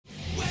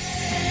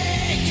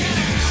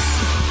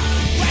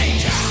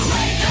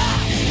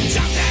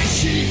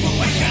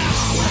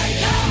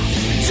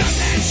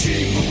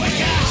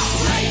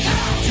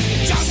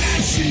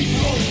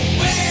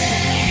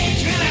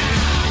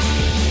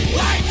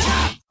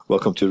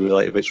Welcome to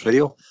Reality Bits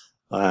Radio.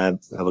 I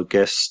have a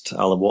guest,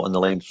 Alan Watt, on the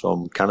line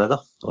from Canada,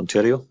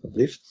 Ontario, I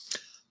believe.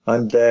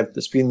 And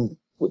it's been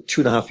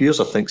 2.5 years,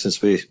 I think,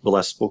 since we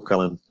last spoke,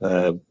 Alan.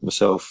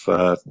 Myself,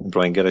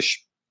 Brian Girish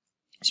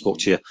spoke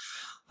to you.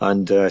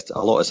 And a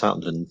lot has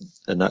happened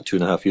in that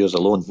 2.5 years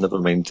alone, never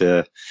mind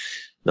the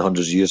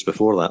hundreds of years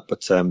before that.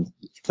 But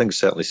things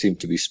certainly seem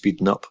to be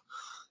speeding up.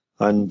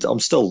 And I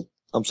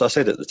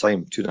said at the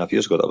time, 2.5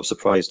 years ago, that I was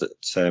surprised at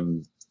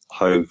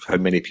how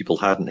many people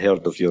hadn't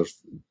heard of your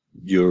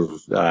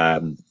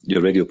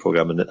radio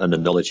program and the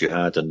knowledge you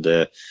had and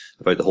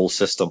about the whole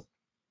system.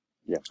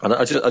 Yeah. And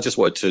I just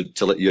wanted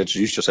to let you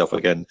introduce yourself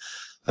again,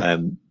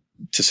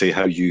 to say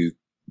how you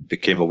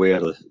became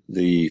aware of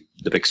the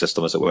big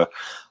system, as it were.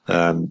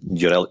 From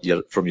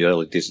your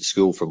early days at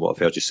school, from what I've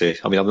heard you say.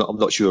 I mean, I'm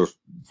not sure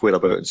where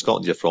about in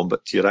Scotland you're from,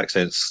 but your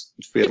accent's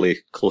fairly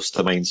close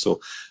to mine, so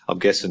I'm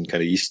guessing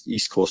kind of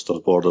east coast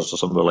or borders or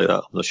somewhere like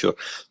that. I'm not sure,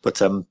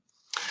 but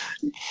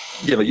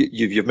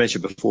you've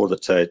mentioned before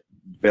that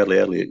fairly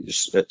early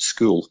at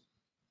school,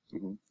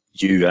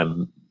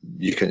 Mm-hmm.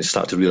 you kind of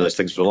start to realise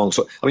things were wrong.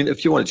 So, I mean,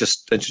 if you want to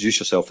just introduce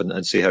yourself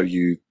and say how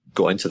you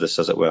got into this,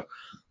 as it were,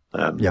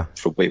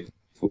 from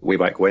way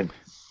back when.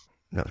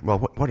 Yeah, well,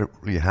 what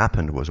really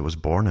happened was I was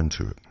born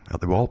into it.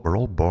 We're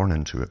all born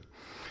into it.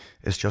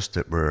 It's just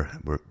that we're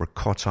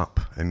caught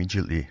up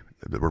immediately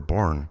that we're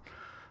born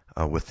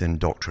with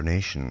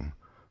indoctrination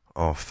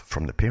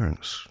from the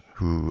parents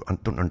who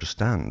don't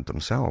understand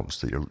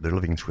themselves that they're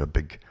living through a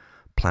big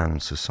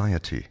planned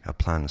society, a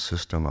planned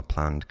system, a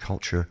planned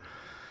culture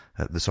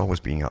that's always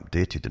being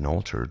updated and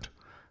altered.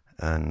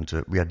 And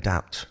we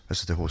adapt.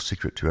 This is the whole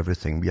secret to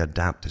everything. We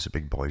adapt, as the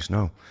big boys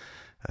know.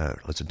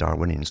 As the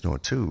Darwinians know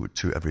too,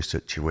 to every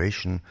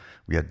situation.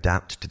 We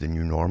adapt to the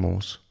new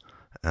normals.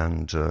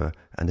 And the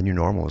new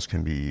normals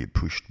can be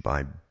pushed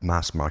by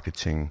mass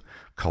marketing,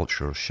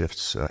 cultural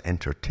shifts,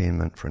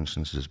 entertainment, for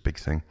instance, is a big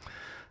thing.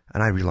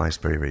 And I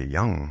realized very, very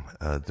young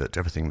that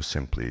everything was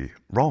simply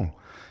wrong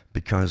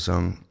because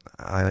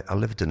I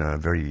lived in a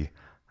very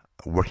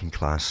working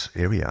class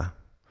area.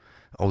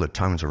 All the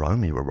towns around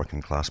me were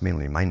working class,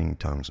 mainly mining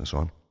towns and so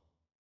on.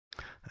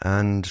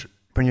 And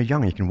when you're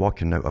young, you can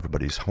walk in and out of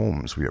everybody's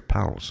homes with your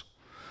pals.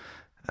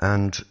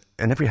 And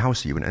in every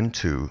house that you went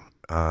into,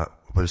 if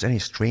there was any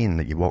strain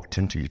that you walked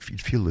into, you'd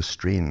feel the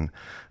strain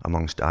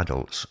amongst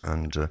adults.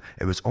 And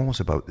it was always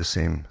about the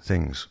same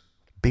things.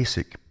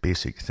 Basic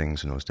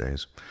things in those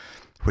days,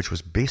 which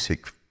was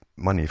basic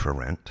money for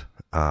rent,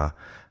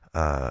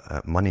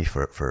 money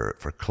for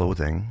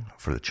clothing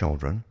for the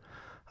children,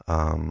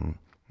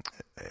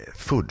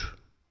 food.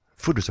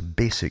 Food was a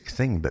basic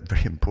thing, but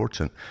very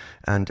important.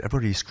 And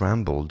everybody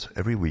scrambled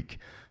every week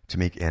to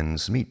make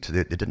ends meet.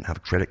 They didn't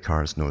have credit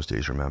cards in those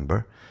days,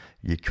 remember.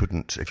 You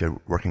couldn't, if you're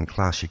working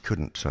class, you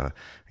couldn't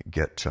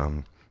get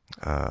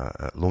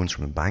loans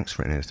from the banks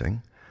for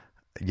anything.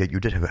 Yet you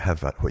did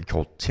have what you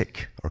call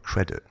tick or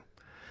credit,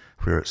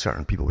 where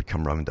certain people would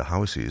come around the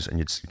houses and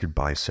you could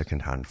buy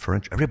second-hand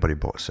furniture. Everybody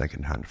bought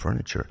second-hand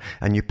furniture,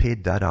 and you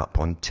paid that up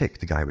on tick.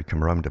 The guy would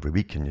come around every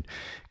week and you'd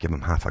give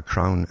him half a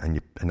crown, and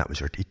that was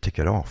he'd tick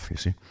it off, you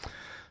see.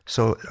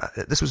 So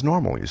this was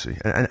normal, you see.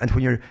 And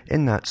when you're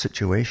in that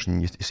situation,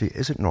 you see,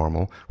 is it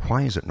normal?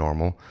 Why is it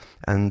normal?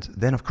 And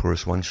then, of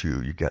course, once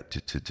you get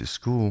to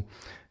school,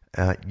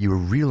 your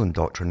real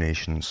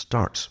indoctrination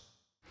starts.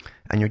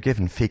 And you're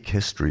given fake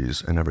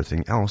histories and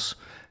everything else,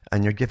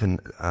 and you're given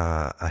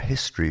a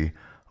history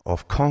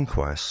of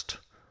conquest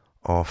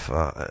of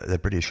the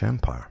British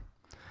Empire.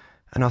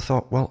 And I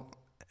thought, well,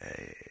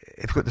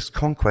 if we've got this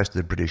conquest of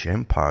the British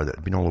Empire that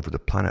had been all over the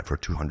planet for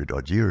 200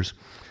 odd years,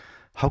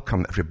 how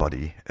come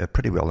everybody,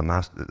 pretty well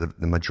the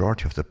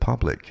majority of the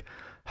public,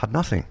 had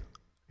nothing,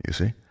 you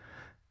see?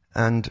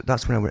 And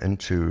that's when I went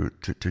into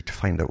to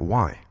find out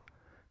why.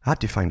 I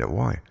had to find out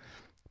why.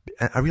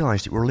 I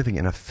realized that we're living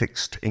in a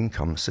fixed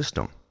income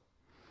system.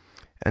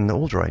 And the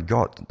older I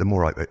got, the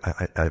more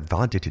I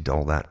validated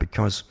all that,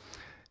 because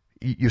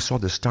you saw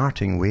the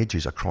starting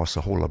wages across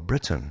the whole of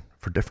Britain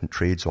for different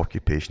trades,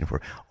 occupations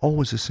were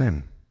always the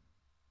same.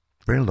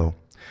 Very low.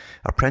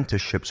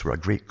 Apprenticeships were a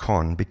great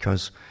con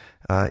because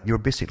you were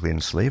basically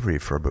in slavery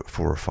for about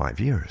 4 or 5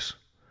 years.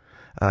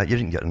 You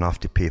didn't get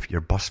enough to pay for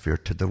your bus fare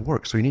to the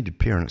work, so you needed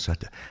parents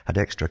that had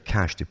extra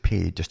cash to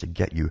pay just to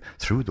get you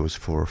through those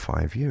 4 or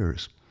 5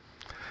 years.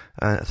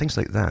 Things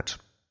like that.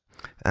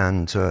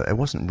 And it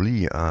wasn't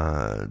really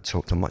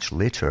till much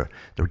later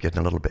they were getting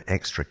a little bit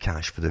extra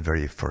cash for the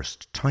very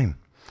first time.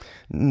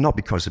 Not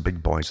because the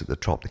big boys at the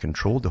top that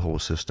controlled the whole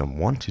system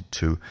wanted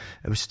to.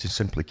 It was to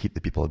simply keep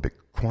the people a bit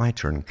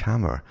quieter and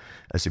calmer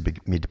as they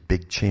made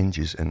big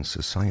changes in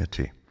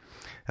society.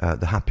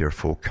 The happier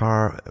folk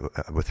are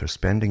with their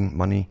spending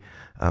money,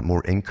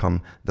 more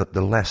income,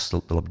 the less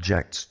they'll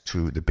object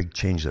to the big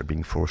changes that are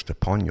being forced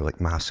upon you,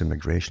 like mass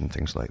immigration,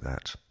 things like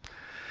that.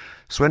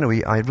 So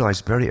anyway, I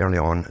realized very early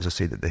on, as I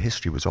say, that the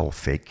history was all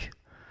fake.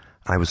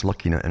 I was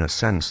lucky in a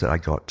sense that I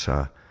got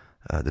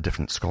the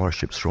different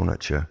scholarships thrown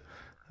at you,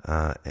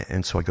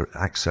 and so I got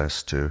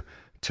access to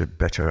to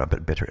a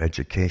bit better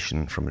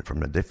education from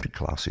the different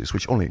classes,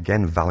 which only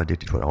again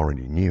validated what I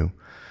already knew.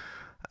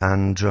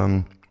 And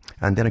then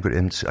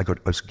I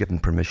was given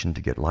permission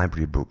to get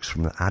library books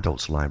from the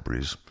adults'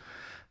 libraries,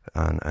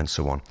 and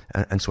so on.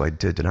 And so I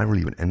did, and I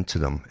really went into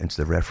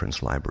the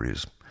reference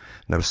libraries.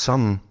 Now,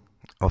 some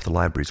of the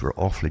libraries were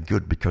awfully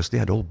good because they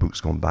had old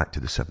books going back to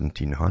the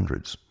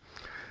 1700s.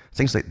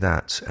 Things like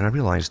that. And I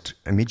realized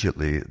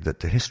immediately that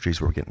the histories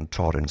we were getting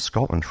taught in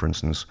Scotland, for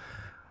instance,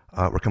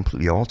 were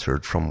completely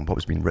altered from what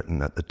was being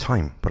written at the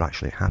time, what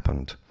actually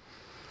happened.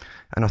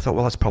 And I thought,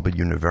 well, that's probably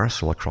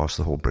universal across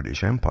the whole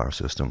British Empire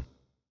system.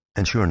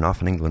 And sure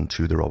enough, in England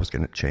too, they're always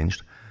getting it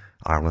changed.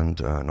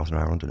 Ireland, Northern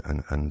Ireland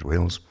and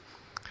Wales.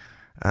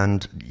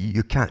 And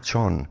you catch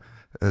on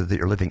that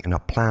you're living in a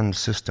planned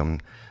system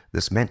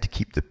that's meant to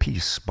keep the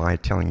peace by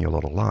telling you a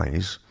lot of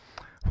lies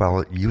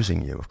while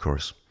using you, of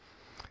course.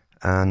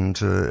 And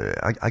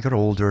I got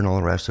older and all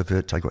the rest of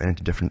it. I got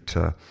into different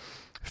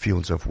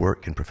fields of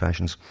work and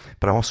professions,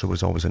 but I also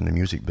was always in the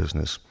music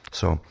business.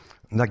 So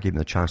that gave me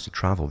the chance to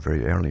travel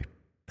very early.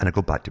 And I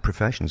go back to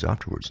professions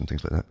afterwards and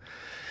things like that.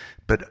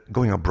 But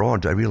going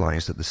abroad, I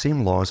realized that the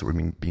same laws that were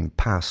being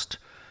passed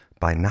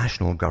by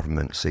national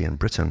governments, say in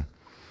Britain,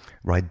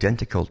 were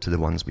identical to the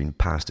ones being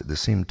passed at the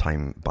same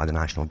time by the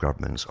national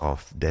governments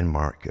of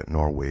Denmark,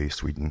 Norway,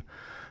 Sweden,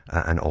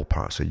 and all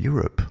parts of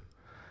Europe.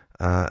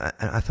 And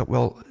I thought,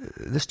 well,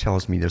 this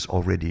tells me there's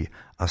already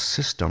a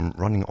system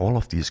running all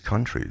of these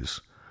countries,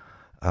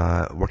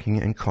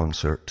 working in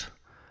concert,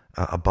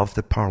 above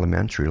the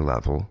parliamentary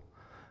level.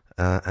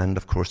 And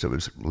of course, it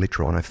was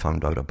later on I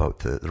found out about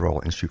the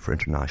Royal Institute for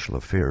International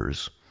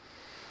Affairs.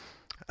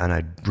 And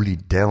I really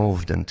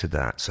delved into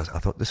that. So I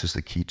thought, this is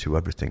the key to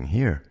everything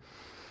here.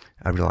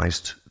 I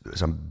realized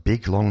there's a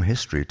big, long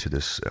history to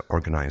this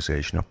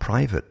organization, a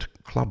private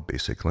club,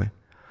 basically.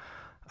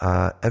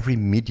 Every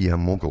media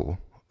mogul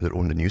that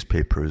owned the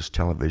newspapers,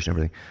 television,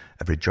 everything,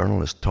 every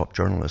journalist, top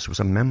journalist, was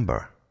a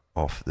member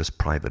of this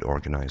private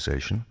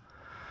organization.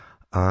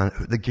 And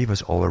they gave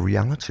us all a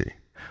reality.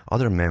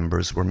 Other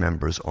members were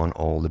members on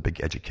all the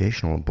big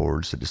educational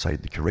boards that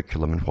decided the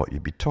curriculum and what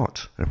you'd be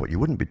taught and what you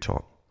wouldn't be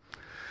taught.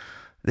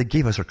 They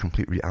gave us our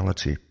complete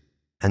reality.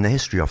 And the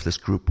history of this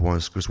group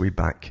goes way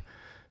back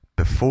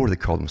before they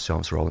called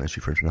themselves the Royal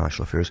Institute for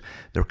International Affairs.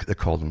 They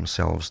called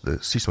themselves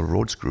the Cecil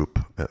Rhodes Group,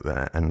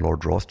 and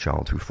Lord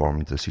Rothschild, who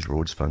formed the Cecil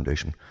Rhodes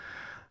Foundation,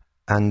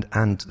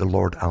 and the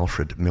Lord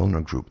Alfred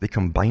Milner Group. They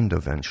combined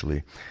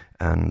eventually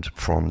and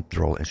formed the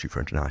Royal Institute for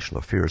International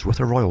Affairs with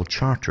a royal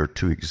charter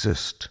to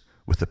exist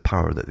with the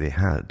power that they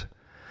had.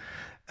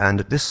 And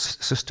this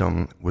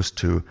system was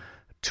to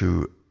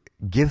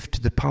give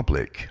to the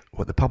public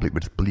what the public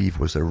would believe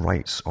was the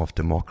rights of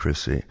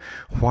democracy,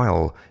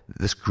 while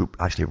this group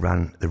actually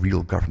ran the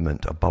real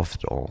government above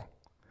it all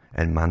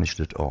and managed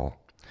it all.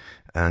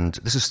 And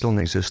this is still in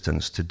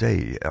existence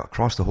today.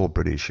 Across the whole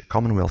British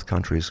Commonwealth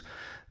countries,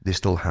 they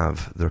still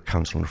have their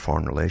Council on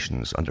Foreign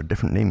Relations under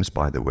different names,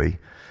 by the way.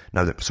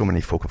 Now that so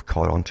many folk have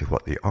caught on to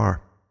what they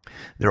are,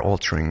 they're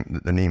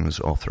altering the names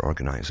of their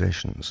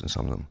organizations, and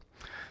some of them.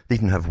 They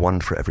even have one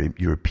for every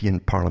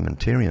European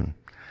parliamentarian.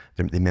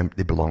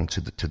 They belong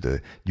to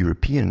the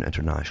European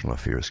International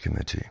Affairs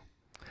Committee.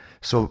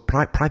 So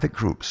private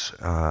groups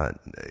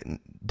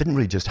didn't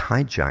really just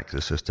hijack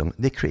the system.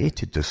 They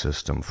created the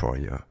system for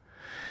you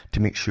to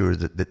make sure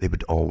that they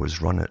would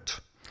always run it.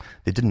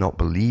 They did not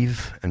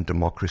believe in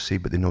democracy,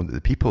 but they know that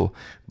the people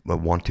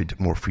wanted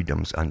more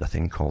freedoms and a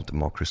thing called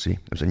democracy.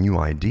 It was a new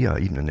idea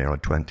even in the early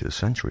 20th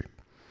century.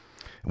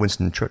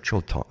 Winston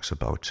Churchill talks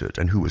about it,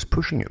 and who was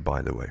pushing it,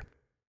 by the way.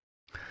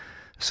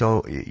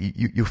 So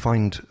you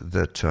find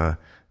that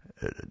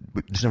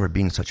there's never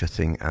been such a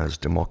thing as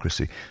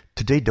democracy.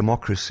 Today,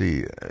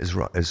 democracy is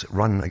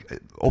run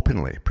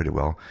openly, pretty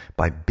well,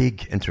 by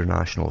big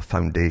international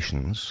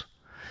foundations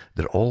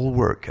that all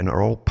work and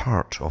are all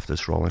part of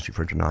this Royal Institute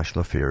for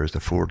International Affairs, the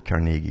Ford,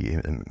 Carnegie,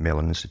 and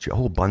Mellon Institute, a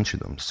whole bunch of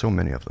them, so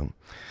many of them.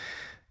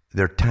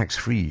 They're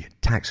tax-free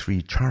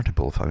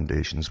charitable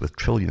foundations with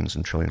trillions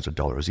and trillions of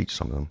dollars each,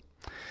 some of them.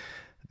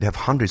 They have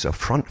hundreds of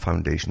front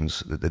foundations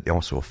that they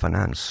also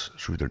finance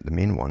through the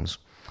main ones,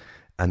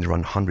 and they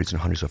run hundreds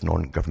and hundreds of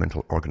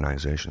non-governmental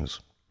organizations.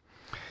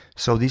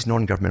 So these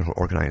non-governmental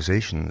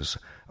organizations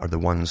are the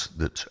ones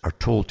that are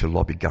told to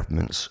lobby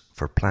governments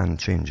for planned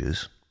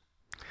changes,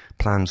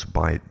 plans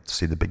by,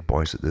 say, the big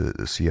boys at the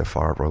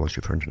CFR, Royal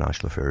Institute for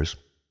International Affairs.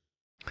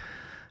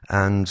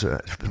 And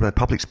from the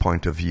public's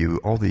point of view,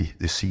 all they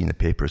see in the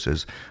papers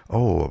is,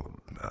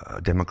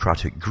 a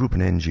democratic group, an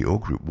NGO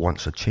group,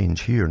 wants a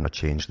change here and a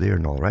change there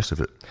and all the rest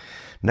of it,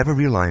 never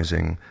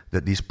realizing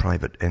that these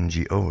private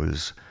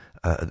NGOs,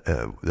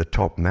 the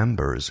top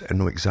members,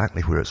 know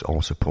exactly where it's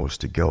all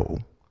supposed to go.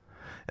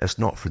 It's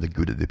not for the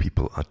good of the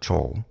people at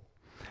all.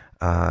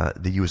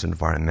 They use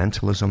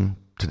environmentalism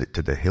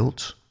to the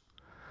hilt.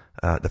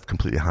 They've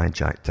completely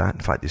hijacked that.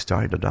 In fact, they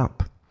started it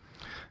up.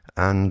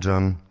 And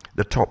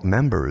the top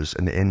members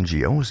and the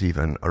NGOs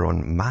even are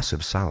on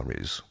massive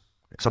salaries,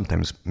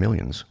 sometimes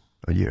millions.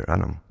 a year,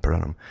 per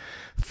annum.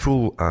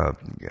 Full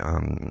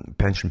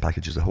pension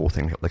packages, the whole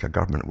thing, like a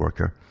government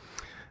worker.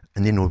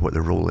 And they know what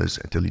their role is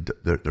to lead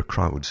their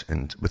crowds,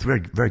 and with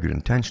very, very good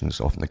intentions,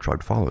 often the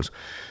crowd follows,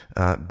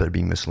 but are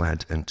being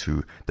misled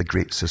into the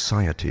Great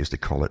Society, as they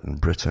call it in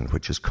Britain,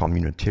 which is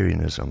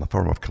communitarianism, a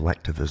form of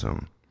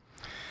collectivism,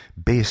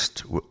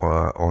 based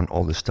on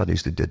all the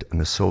studies they did in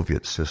the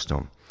Soviet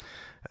system,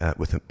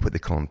 with what they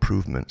call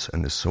improvements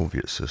in the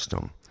Soviet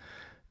system.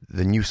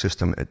 The new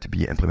system to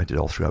be implemented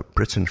all throughout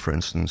Britain, for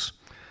instance,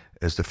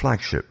 is the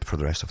flagship for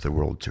the rest of the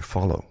world to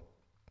follow.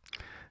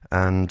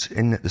 And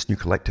in this new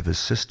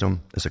collectivist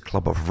system is a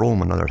Club of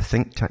Rome, another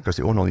think tank, because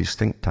they own all these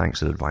think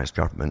tanks that advise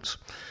governments.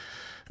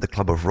 The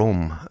Club of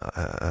Rome,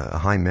 a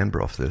high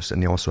member of this,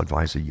 and they also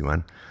advise the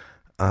UN,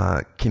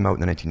 came out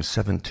in the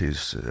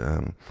 1970s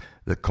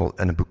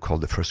in a book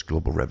called The First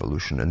Global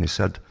Revolution. And they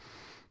said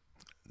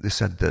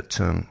that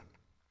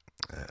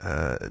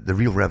the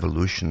real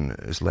revolution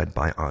is led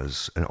by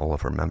us and all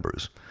of our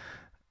members.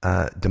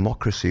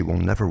 Democracy will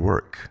never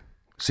work.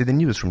 See, they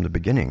knew this from the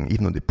beginning,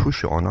 even though they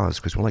push it on us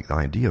because we like the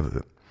idea of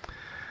it.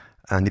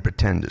 And they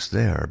pretend it's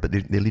there, but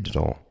they lead it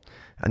all.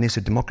 And they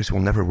said democracy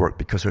will never work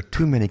because there are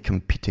too many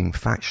competing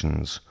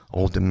factions,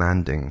 all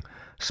demanding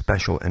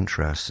special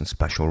interests and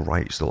special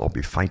rights. They'll all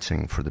be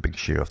fighting for the big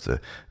share of the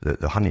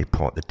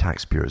honeypot, the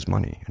taxpayers'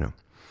 money, you know.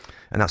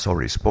 And that's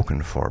already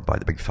spoken for by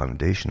the big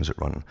foundations that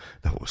run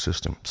the whole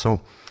system.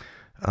 So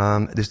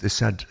they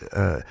said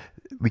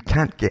we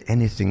can't get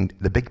anything,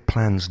 the big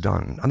plans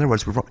done. In other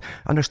words, we're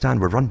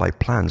run by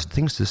plans.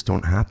 Things just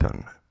don't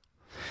happen.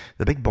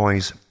 The big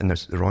boys in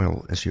the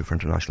Royal Institute for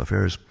International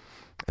Affairs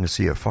and the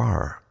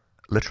CFR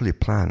literally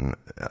plan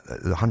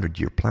the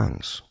 100-year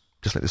plans,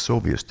 just like the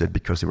Soviets did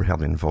because they were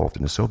heavily involved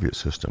in the Soviet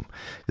system.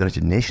 The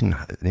United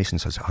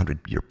Nations has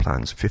 100-year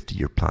plans,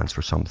 50-year plans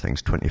for some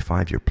things,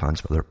 25-year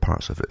plans for other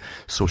parts of it.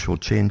 Social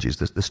changes,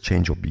 this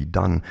change will be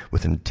done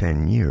within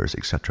 10 years,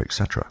 etc.,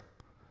 etc.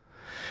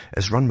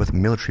 It's run with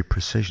military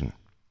precision.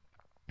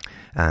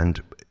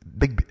 And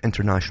big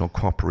international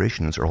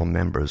corporations are all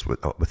members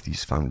with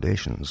these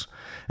foundations.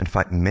 In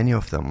fact, many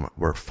of them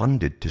were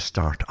funded to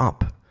start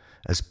up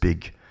as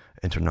big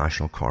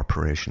international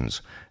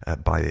corporations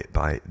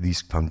by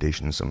these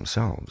foundations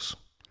themselves.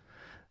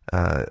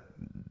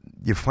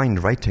 You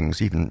find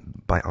writings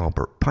even by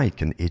Albert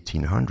Pike in the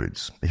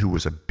 1800s, who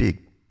was a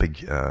big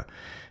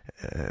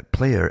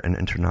player in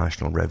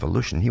international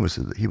revolution. He was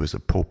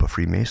the Pope of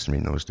Freemasonry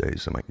in those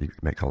days, you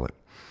might call it.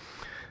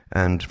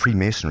 And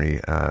Freemasonry,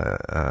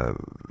 for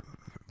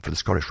the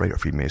Scottish Rite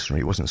of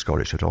Freemasonry, it wasn't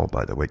Scottish at all,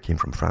 by the way, it came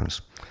from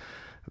France.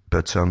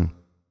 But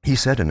he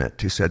said in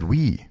it,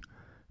 we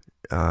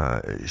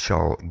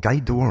shall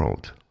guide the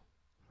world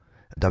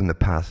down the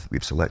path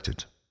we've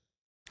selected.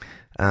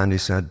 And he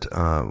said,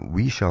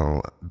 we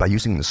shall, by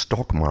using the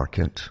stock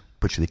market,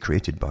 which they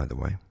created, by the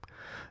way,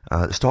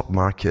 the stock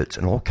market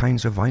and all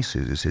kinds of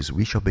vices, he says,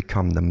 we shall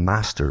become the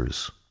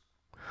masters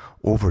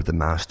over the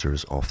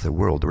masters of the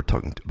world. We're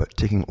talking about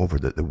taking over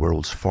the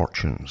world's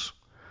fortunes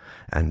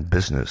and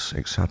business,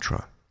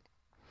 etc.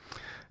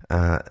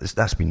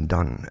 That's been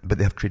done, but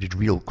they have created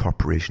real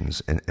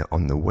corporations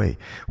on the way.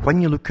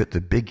 When you look at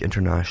the big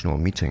international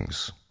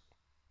meetings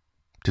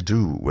to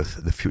do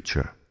with the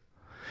future,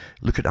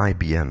 look at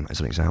IBM as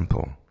an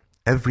example.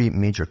 Every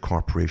major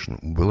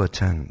corporation will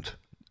attend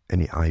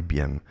any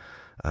IBM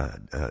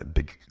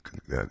big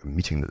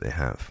meeting that they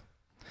have.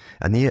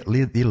 And they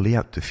lay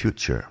out the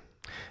future.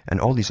 And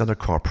all these other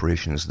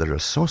corporations that are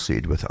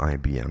associated with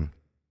IBM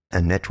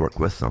and network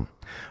with them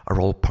are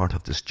all part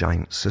of this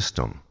giant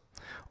system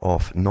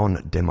of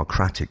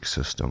non-democratic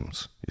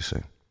systems, you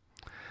see.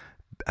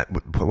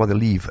 While they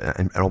leave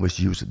and always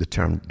use the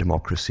term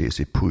democracy as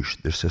they push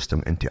their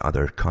system into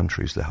other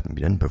countries they haven't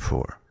been in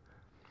before.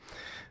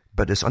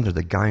 But it's under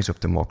the guise of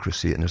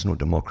democracy, and there's no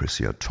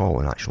democracy at all.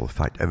 In actual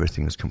fact,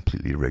 everything is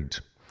completely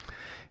rigged.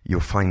 You'll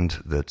find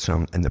that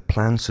in the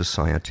planned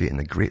society, in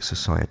the Great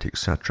Society,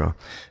 etc.,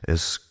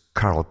 is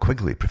Carroll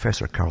Quigley,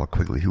 Professor Carroll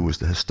Quigley, who was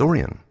the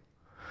historian,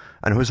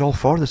 and who was all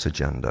for this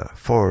agenda,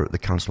 for the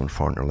Council on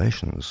Foreign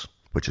Relations,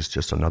 which is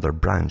just another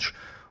branch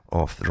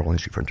of the Royal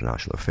Institute for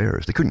International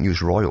Affairs. They couldn't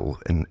use Royal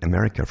in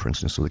America, for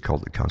instance, so they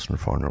called it the Council on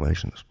Foreign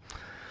Relations.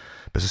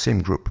 But it's the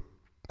same group.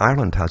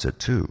 Ireland has it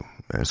too,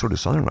 and so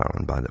does Southern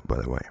Ireland, by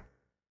the way.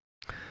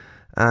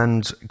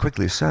 And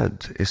Quigley said,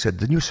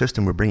 the new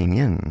system we're bringing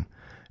in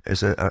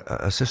is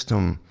a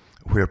system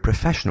where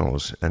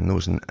professionals and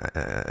those in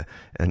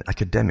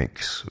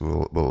academics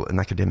will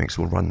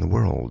run the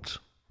world.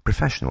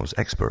 Professionals,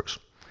 experts.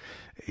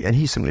 And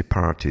he simply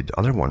parroted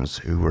other ones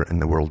who were in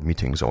the world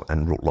meetings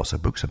and wrote lots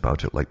of books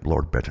about it, like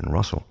Lord Bertrand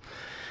Russell.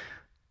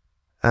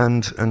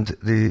 And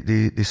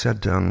they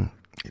said,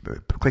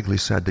 Quigley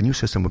said, the new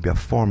system would be a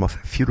form of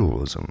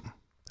feudalism,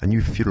 a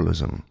new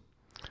feudalism.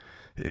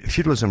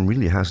 Feudalism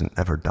really hasn't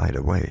ever died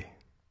away.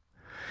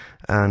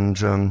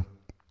 And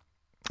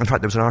in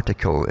fact, there was an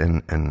article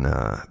in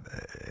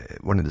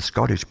one of the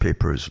Scottish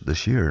papers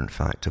this year, in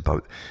fact,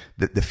 about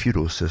the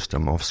feudal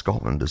system of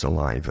Scotland is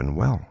alive and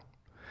well.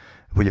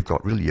 where you've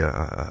got really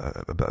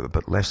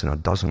about less than a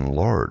dozen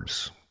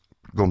lords,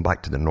 going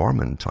back to the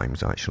Norman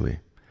times actually,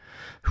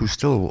 who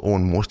still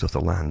own most of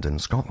the land in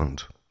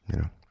Scotland, you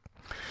know.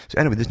 So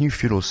anyway, this new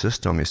feudal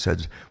system, he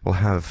said, will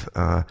have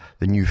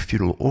the new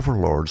feudal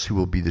overlords who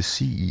will be the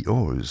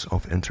CEOs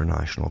of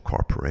international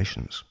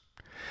corporations.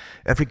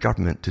 Every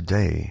government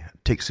today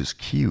takes its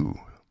cue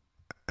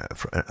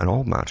in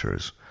all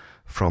matters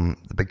from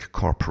the big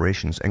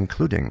corporations,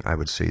 including, I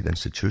would say, the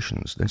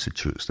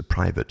institutes, the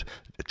private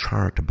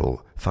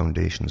charitable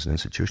foundations and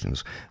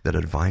institutions that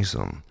advise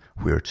them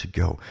where to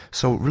go.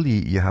 So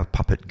really you have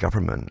puppet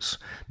governments.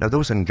 Now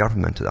those in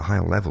government at the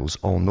higher levels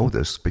all know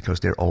this because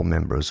they're all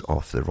members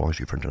of the Royal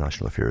Institute for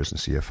International Affairs and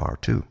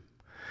CFR too.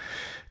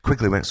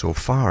 Quigley went so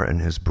far in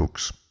his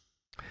books,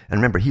 and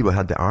remember he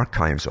had the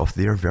archives of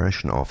their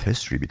version of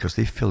history because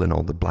they fill in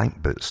all the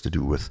blank bits to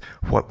do with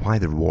why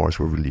the wars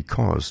were really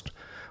caused,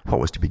 what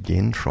was to be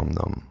gained from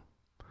them,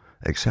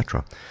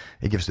 etc.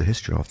 He gives the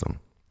history of them.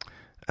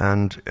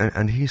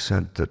 And he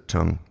said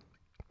that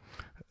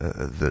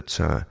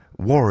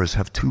wars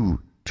have two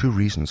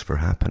reasons for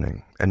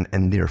happening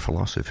in their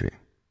philosophy.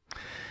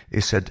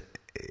 He said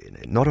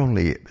it not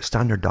only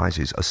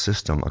standardizes a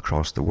system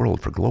across the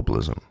world for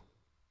globalism,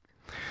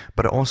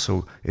 but it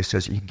also, it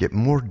says, you can get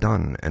more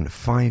done in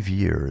 5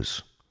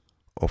 years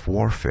of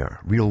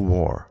warfare, real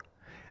war,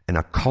 in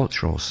a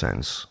cultural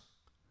sense,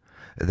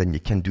 than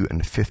you can do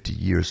in 50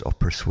 years of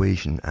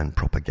persuasion and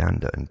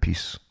propaganda in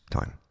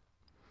peacetime.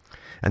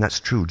 And that's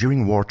true.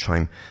 During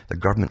wartime, the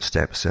government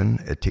steps in,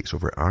 it takes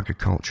over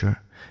agriculture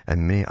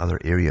and many other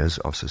areas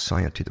of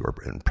society that were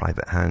in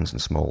private hands and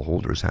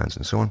smallholders' hands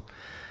and so on.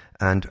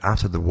 And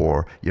after the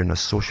war, you're in a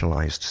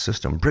socialized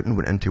system. Britain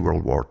went into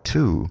World War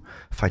II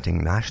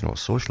fighting National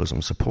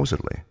Socialism,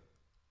 supposedly,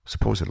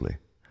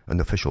 an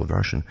official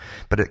version,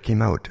 but it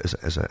came out as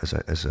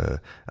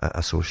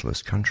a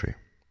socialist country.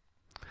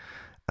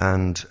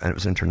 And it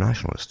was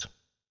internationalist.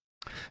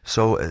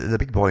 So the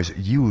big boys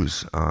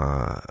use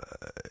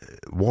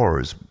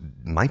wars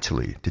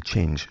mightily to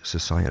change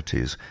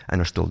societies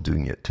and are still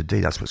doing it today.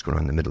 That's what's going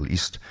on in the Middle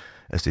East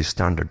as they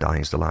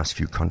standardize the last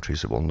few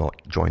countries that will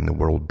not join the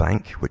World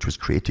Bank, which was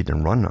created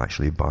and run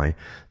actually by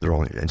the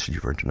Royal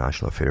Institute for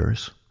International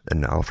Affairs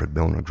and the Alfred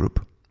Milner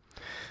Group.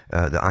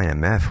 The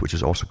IMF, which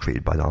is also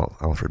created by the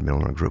Alfred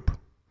Milner Group.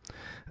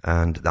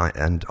 And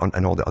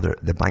all the other,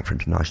 the Bank for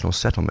International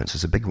Settlements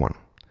is a big one.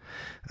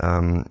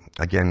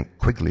 Again,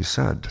 Quigley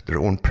said, their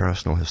own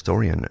personal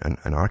historian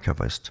and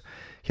archivist,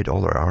 he had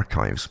all their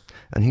archives,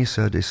 and he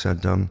said,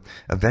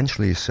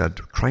 eventually he said,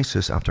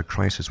 crisis after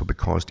crisis will be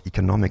caused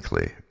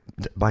economically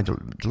by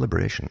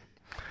deliberation.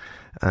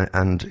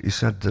 And he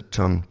said that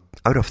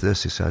out of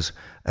this, he says,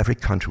 every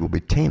country will be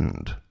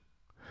tamed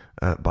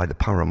by the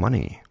power of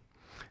money,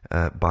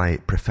 by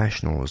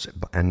professionals,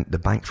 and the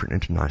Bank for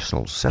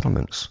International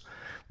Settlements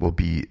will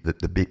be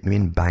the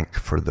main bank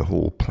for the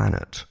whole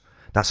planet.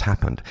 That's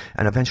happened.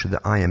 And eventually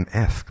the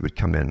IMF would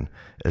come in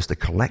as the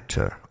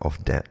collector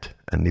of debt,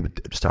 and they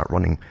would start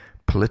running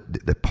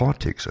the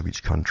politics of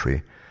each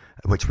country,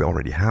 which we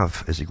already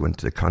have as you go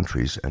into the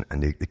countries,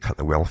 and they cut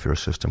the welfare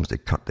systems, they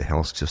cut the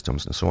health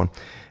systems and so on,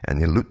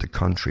 and they loot the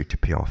country to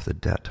pay off the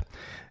debt.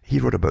 He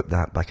wrote about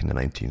that back in the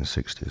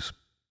 1960s.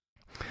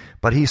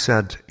 But he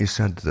said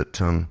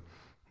that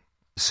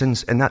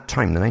since in that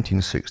time, the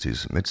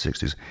 1960s,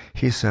 mid-60s,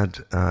 he said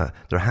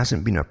there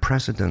hasn't been a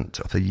president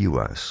of the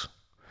US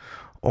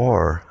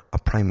or a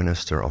prime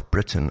minister of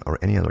Britain or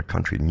any other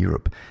country in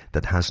Europe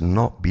that has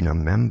not been a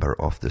member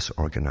of this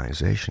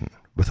organization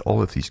with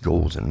all of these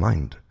goals in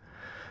mind.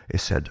 He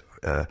said,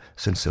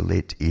 since the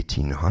late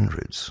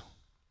 1800s.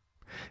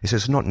 He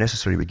says it's not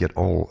necessary we get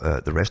all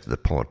the rest of the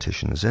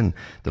politicians in.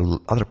 The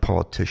other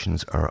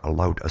politicians are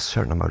allowed a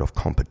certain amount of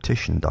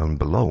competition down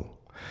below.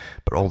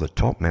 But all the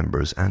top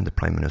members and the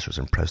prime ministers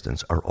and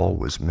presidents are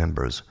always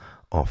members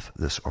of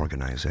this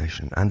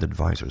organization. And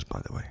advisors,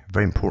 by the way.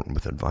 Very important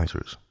with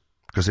advisors,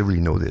 because they really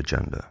know the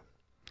agenda.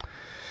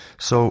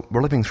 So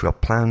we're living through a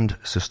planned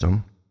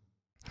system.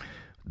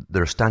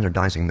 They're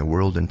standardizing the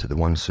world into the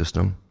one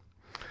system.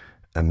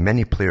 And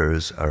many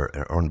players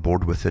are on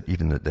board with it,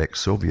 even the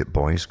ex-Soviet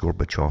boys,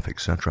 Gorbachev,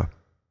 etc.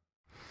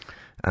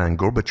 And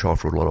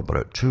Gorbachev wrote a lot about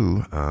it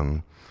too.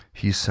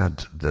 He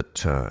said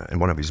that in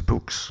one of his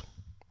books,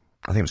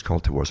 I think it was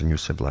called Towards a New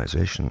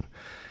Civilization,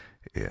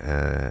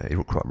 he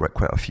wrote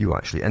quite a few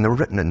actually, and they were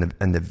written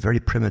in the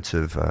very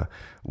primitive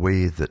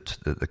way that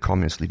the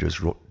communist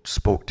leaders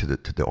spoke to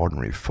the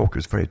ordinary folk. It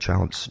was very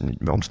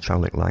almost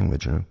childlike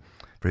language,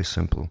 very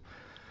simple.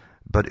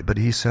 But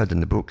he said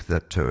in the book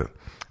that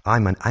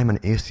I'm an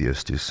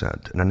atheist, he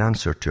said, in an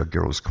answer to a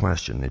girl's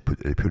question they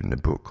put in the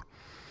book.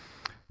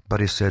 But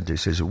he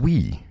says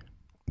we.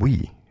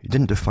 He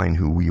didn't define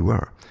who we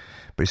were,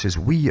 but he says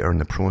we are in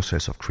the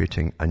process of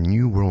creating a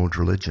new world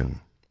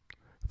religion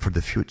for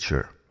the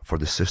future, for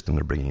the system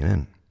they're bringing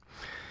in.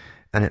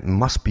 And it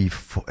must be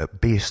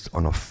based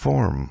on a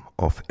form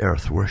of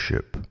earth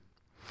worship.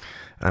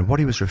 And what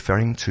he was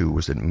referring to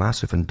was that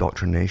massive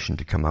indoctrination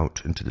to come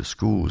out into the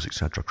schools,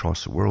 etc.,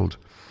 across the world,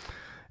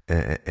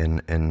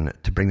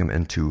 to bring them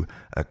into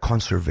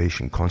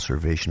conservation,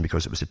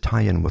 because it was to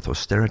tie in with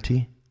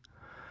austerity,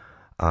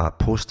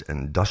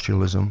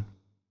 post-industrialism,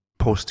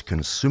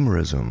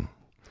 post-consumerism,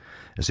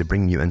 as they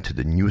bring you into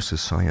the new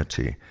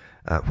society,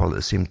 while at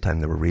the same time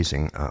they were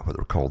raising what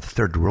were called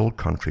third world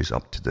countries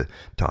up to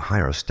a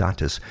higher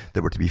status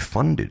that were to be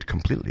funded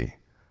completely.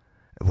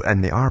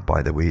 And they are,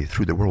 by the way,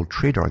 through the World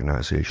Trade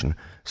Organization,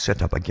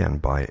 set up again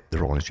by the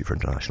Royal Institute for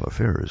International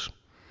Affairs.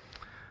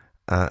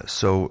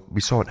 So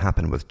we saw it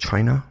happen with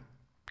China.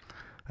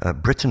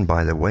 Britain,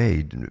 by the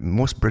way,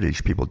 most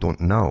British people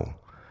don't know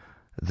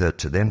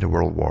that at the end of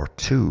World War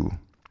II,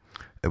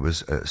 it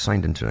was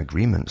signed into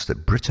agreements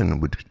that Britain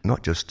would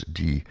not just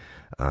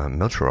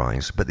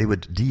demilitarize, but they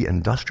would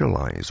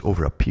deindustrialize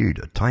over a period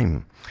of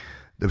time.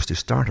 That was to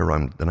start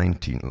around the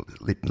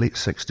late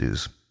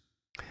 60s,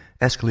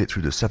 escalate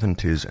through the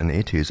 70s and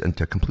 80s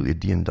into a completely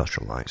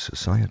deindustrialized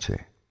society.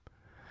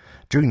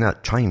 During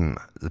that time,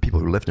 the people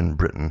who lived in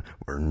Britain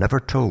were never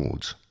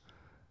told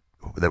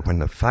that when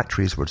the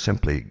factories were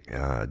simply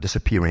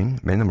disappearing,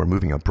 many of them were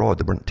moving abroad,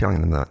 they weren't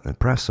telling them that in the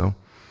press, so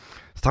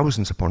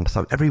thousands upon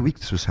thousands, every week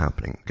this was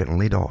happening, getting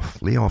laid off,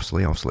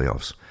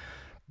 layoffs.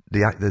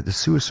 The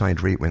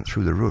suicide rate went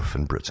through the roof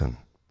in Britain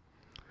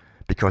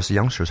because the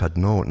youngsters had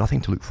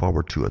nothing to look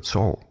forward to at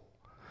all.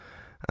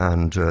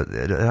 And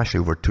it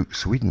actually overtook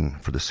Sweden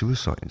for the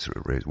suicides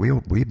rate,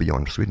 way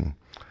beyond Sweden.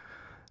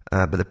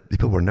 But the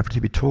people were never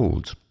to be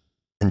told.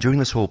 And during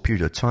this whole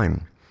period of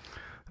time,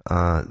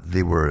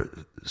 they were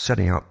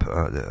setting up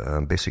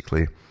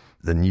basically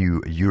the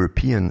new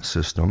European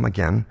system.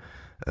 Again,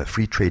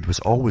 free trade was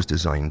always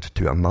designed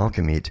to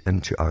amalgamate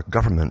into a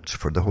government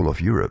for the whole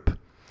of Europe.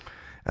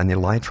 And they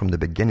lied from the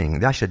beginning.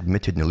 They actually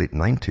admitted in the late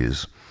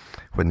 90s,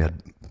 when they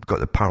had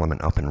got the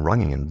parliament up and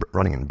running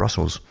in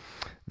Brussels,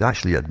 they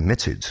actually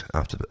admitted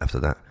after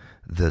that,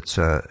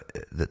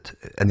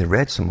 and they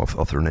read some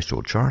of their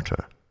initial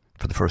charter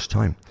for the first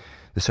time.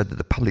 They said that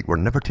the public were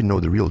never to know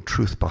the real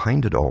truth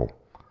behind it all,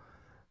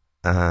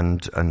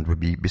 and would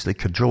be basically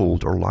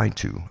cajoled or lied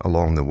to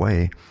along the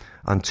way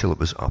until it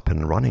was up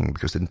and running,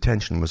 because the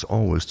intention was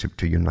always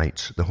to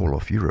unite the whole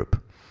of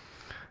Europe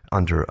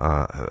under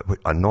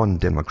a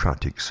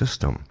non-democratic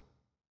system.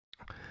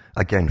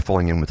 Again,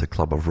 falling in with the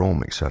Club of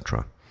Rome,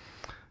 etc.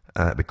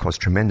 Because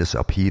tremendous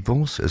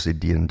upheavals as they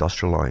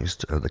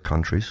deindustrialized the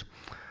countries,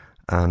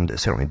 and it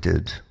certainly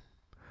did.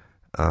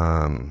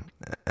 And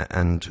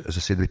as I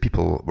say, the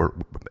people were.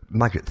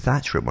 Margaret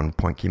Thatcher at one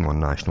point came on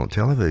national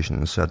television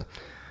and said,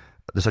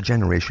 "There's a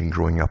generation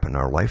growing up in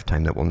our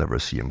lifetime that will never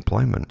see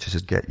employment." She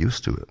said, "Get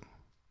used to it."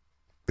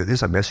 But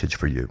there's a message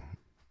for you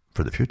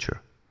for the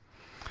future.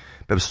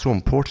 But it was so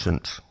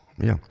important.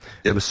 Yeah,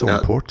 it was so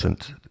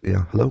important.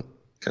 Yeah, hello.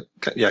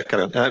 Yeah,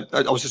 carry on.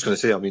 I was just going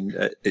to say, I mean,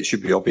 it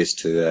should be obvious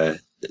to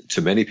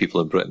many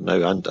people in Britain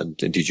now,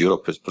 and indeed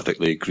Europe,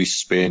 particularly Greece,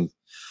 Spain,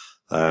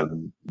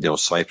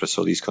 Cyprus,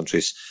 all these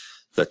countries,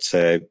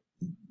 that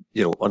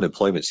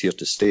unemployment's here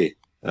to stay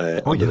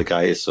under the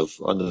guise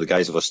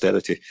of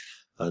austerity.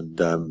 And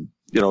I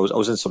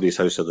was in somebody's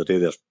house the other day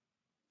there,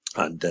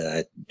 and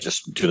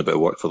just doing a bit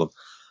of work for them.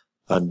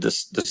 And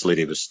this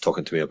lady was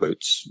talking to me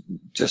about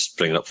just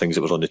bringing up things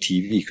that were on the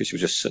TV, because she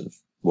was just sitting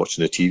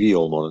watching the TV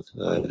all morning,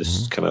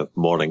 this kind of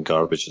morning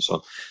garbage and so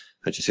on.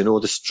 And she said,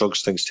 "No, this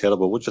drugs thing's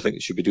terrible. What do you think they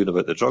should be doing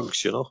about the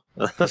drugs, And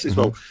I said,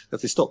 well,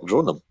 if they stopped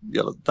growing them,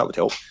 that would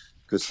help.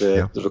 Because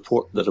the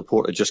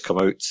report had just come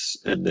out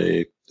in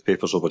the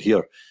papers over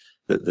here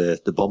that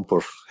the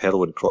bumper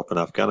heroin crop in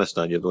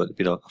Afghanistan, had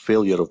been a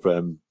failure of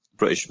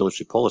British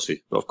military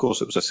policy. But of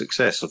course, it was a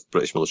success of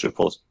British military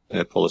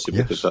policy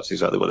because that's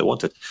exactly what they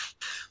wanted.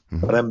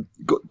 But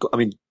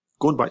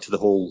going back to the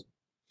whole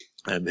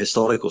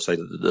historical side,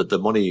 the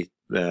money,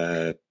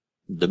 the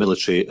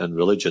military and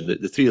religion,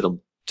 the three of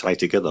them tie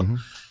together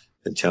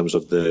in terms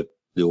of the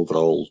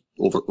overall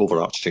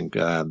overarching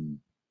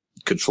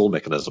control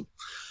mechanism.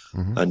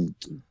 And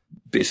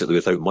basically,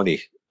 without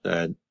money,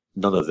 none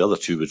of the other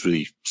two would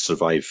really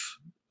survive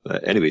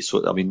anyway.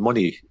 So, I mean,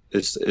 money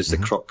is the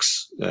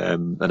crux.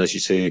 And as you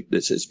say,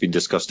 it's been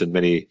discussed in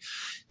many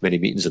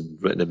meetings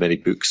and written in many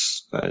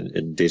books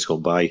in days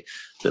gone by,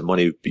 that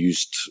money would be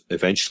used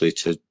eventually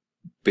to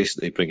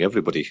basically bring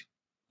everybody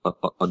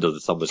under the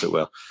thumb, as it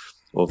were,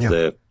 of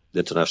the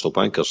international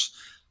bankers.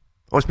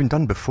 Oh, it's been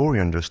done before,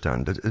 you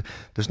understand.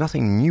 There's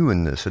nothing new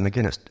in this. And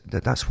again,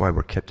 that's why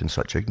we're kept in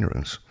such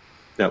ignorance.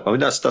 Yeah, I mean,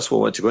 that's what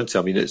I want to go into.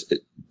 I mean, it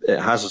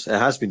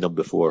has been done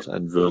before,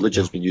 and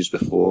religion's been used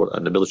before,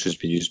 and the military's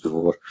been used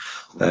before.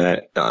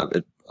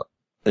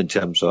 In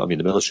terms of, I mean,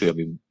 the military, I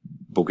mean,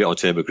 we'll get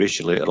onto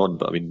immigration later on,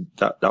 but I mean,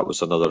 that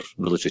was another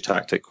military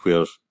tactic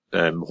where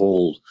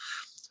whole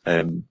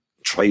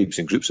tribes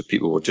and groups of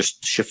people were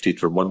just shifted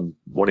from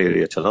one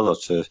area to another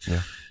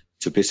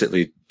to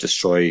basically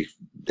destroy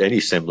any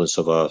semblance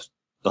of a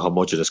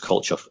homogenous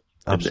culture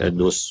in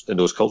those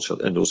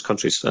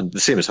countries. And the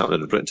same is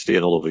happening in Britain today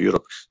and all over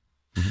Europe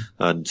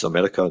and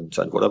America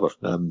and whatever.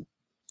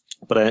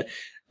 But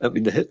I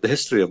mean, the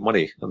history of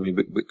money, I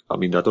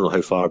mean, I don't know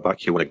how far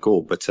back you want to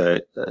go, but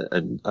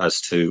and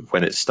as to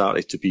when it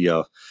started to be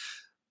a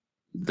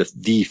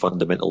the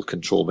fundamental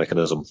control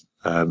mechanism.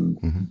 Do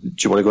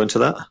you want to go into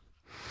that?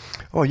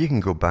 Oh, you can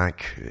go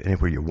back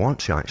anywhere you want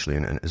to, actually,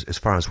 and as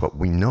far as what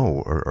we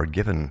know or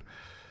given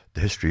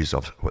the histories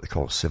of what they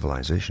call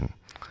civilization.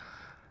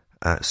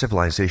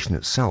 Civilization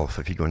itself,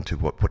 if you go into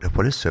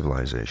what is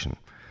civilization,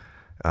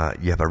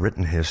 you have a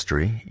written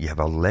history, you have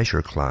a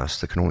leisure class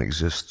that can only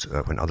exist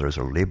when others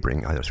are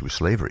laboring, either through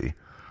slavery,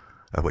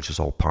 which is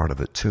all part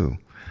of it too,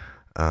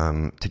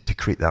 to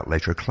create that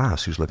leisure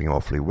class who's living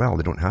awfully well.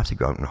 They don't have to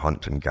go out and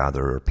hunt and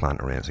gather or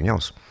plant or anything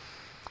else.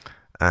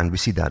 And we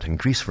see that in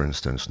Greece, for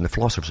instance, and the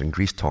philosophers in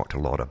Greece talked a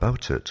lot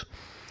about it,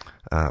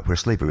 where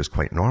slavery was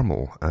quite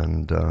normal,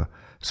 and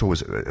so it was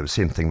the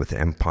same thing with the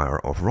Empire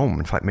of Rome.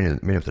 In fact,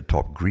 many of the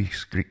top Greek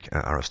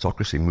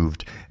aristocracy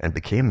moved and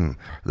became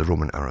the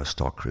Roman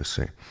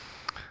aristocracy.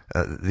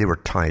 They were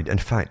tied. In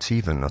fact,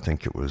 even I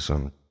think it was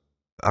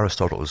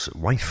Aristotle's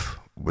wife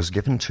was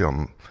given to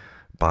him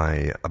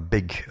by a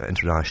big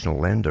international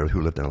lender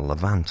who lived in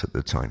Levant at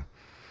the time.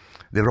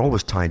 They were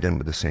always tied in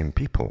with the same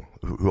people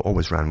who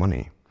always ran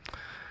money.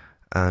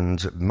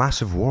 And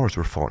massive wars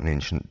were fought in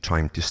ancient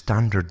time to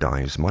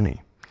standardize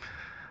money,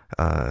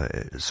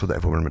 so that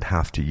everyone would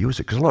have to use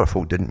it. Because a lot of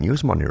folk didn't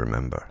use money,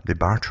 remember. They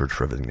bartered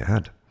for everything they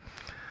had.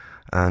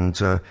 And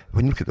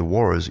when you look at the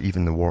wars,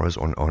 even the wars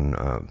with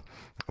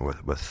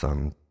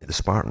the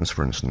Spartans,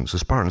 for instance, the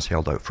Spartans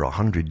held out for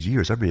 100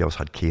 years. Everybody else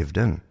had caved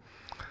in.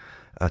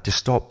 To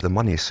stop the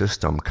money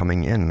system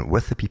coming in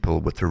with the people,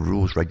 with their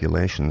rules,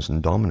 regulations,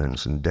 and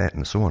dominance, and debt,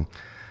 and so on.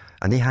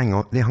 And they hung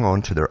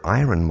on to their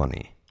iron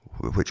money,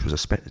 which was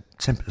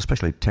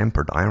especially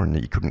tempered iron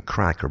that you couldn't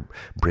crack or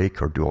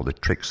break or do all the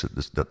tricks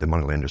that the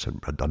moneylenders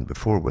had done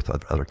before with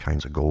other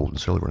kinds of gold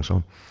and silver and so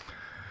on.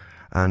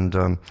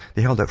 And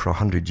they held out for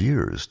 100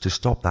 years to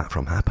stop that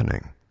from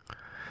happening.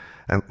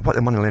 And what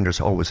the moneylenders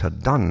always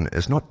had done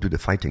is not do the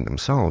fighting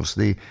themselves.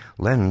 They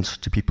lend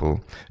to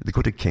people, they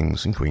go to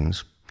kings and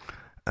queens,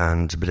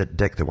 and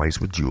bedeck their wives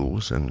with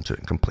jewels and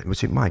complain. We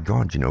say, my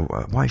God,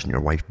 why isn't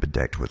your wife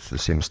bedecked with the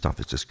same stuff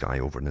as this guy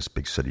over in this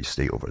big city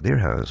state over there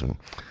has?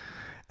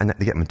 And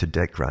they get them into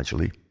debt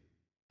gradually.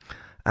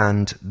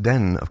 And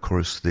then, of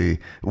course,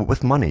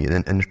 with money,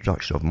 the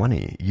introduction of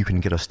money, you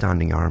can get a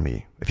standing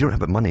army. If you don't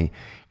have money,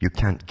 you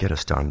can't get a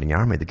standing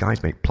army. The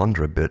guys might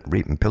plunder a bit,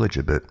 rape and pillage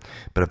a bit,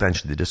 but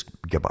eventually they just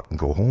give up and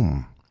go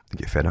home. They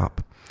get fed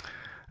up.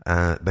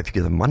 But if you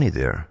give them money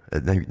there,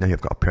 now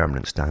you've got a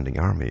permanent standing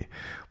army.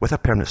 With a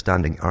permanent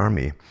standing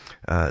army,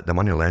 the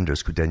money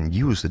lenders could then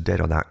use the debt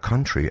of that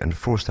country and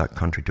force that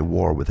country to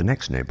war with the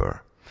next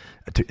neighbor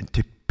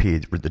to pay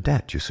the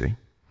debt, you see.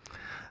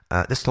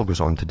 This still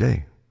goes on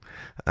today.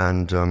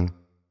 And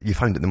you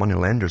find that the money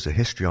lenders, the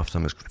history of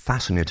them is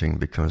fascinating,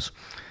 because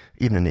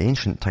even in the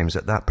ancient times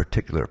at that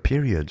particular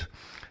period,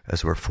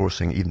 as they were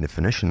forcing, even the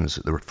Phoenicians,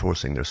 they were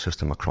forcing their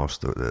system across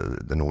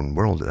the known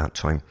world at that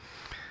time.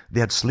 They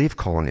had slave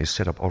colonies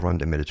set up all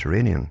around the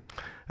Mediterranean,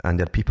 and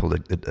they had people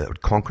that were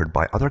conquered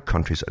by other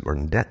countries that were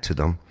in debt to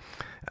them,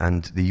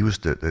 and they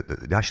used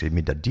they actually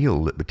made a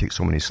deal that would take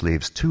so many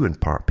slaves to in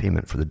part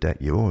payment for the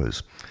debt you owe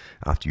us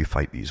after you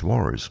fight these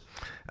wars.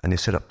 And they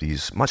set up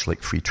these, much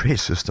like free trade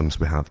systems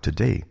we have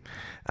today,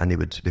 and they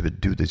would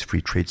do these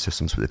free trade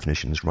systems for the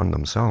Phoenicians, run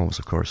themselves,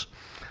 of course,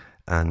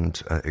 and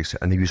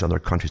they use other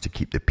countries to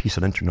keep the peace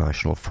and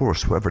international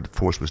force, whoever the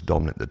force was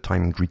dominant at the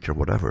time, Greek or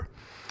whatever.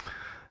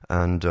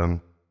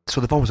 And so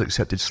they've always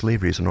accepted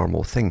slavery as a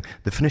normal thing.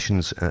 The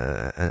Phoenicians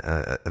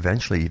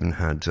eventually even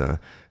had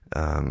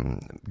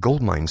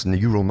gold mines in the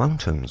Ural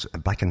Mountains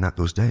back in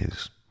those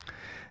days.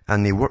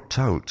 And they worked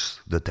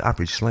out that the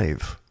average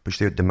slave, which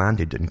they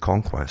demanded in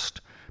conquest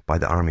by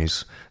the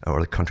armies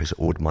or the countries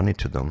that owed money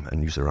to them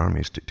and used their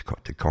armies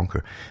to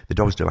conquer, they'd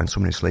always demand so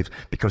many slaves,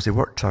 because they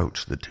worked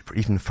out that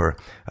even for,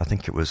 I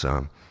think it was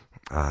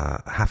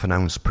half an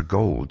ounce per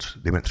gold,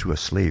 they went through a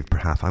slave per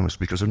half ounce,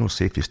 because there were no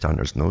safety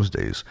standards in those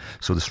days.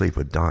 So the slave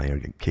would die or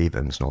get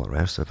cave-ins and all the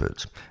rest of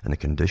it, and the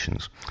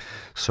conditions.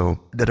 So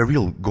they had a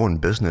real going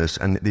business,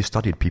 and they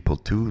studied people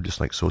too, just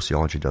like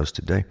sociology does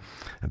today,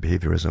 and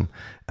behaviorism.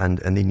 And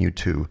they knew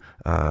too,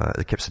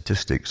 they kept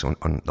statistics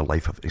on the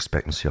life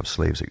expectancy of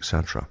slaves,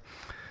 etc.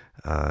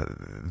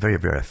 Very,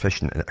 very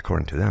efficient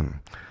according to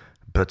them.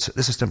 But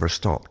this has never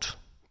stopped.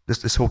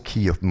 This whole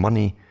key of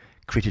money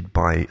created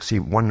by, say,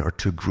 one or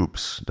two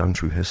groups down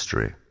through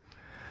history,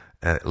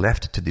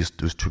 left to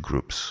those two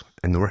groups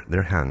in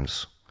their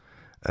hands,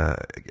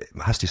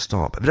 has to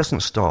stop. If it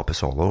doesn't stop,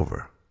 it's all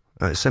over.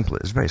 It's simple.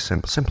 It's very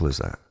simple. Simple as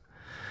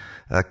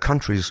that.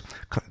 Countries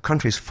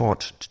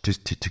fought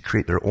to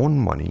create their own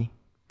money,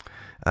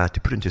 to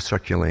put into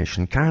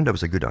circulation. Canada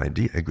was a good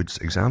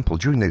example.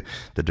 During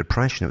the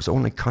Depression, it was the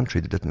only country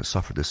that didn't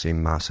suffer the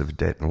same massive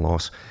debt and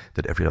loss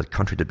that every other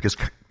country did, because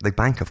the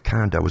Bank of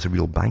Canada was a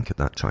real bank at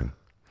that time.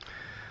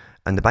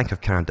 And the Bank of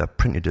Canada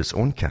printed its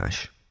own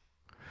cash,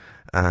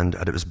 and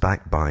it was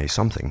backed by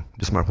something.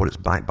 Doesn't matter what it's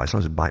backed by. As long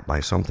as it's backed by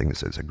something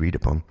that's agreed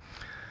upon.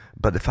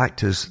 But the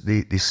fact is,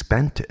 they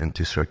spent it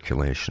into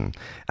circulation,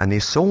 and they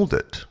sold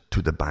it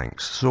to the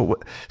banks. So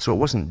it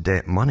wasn't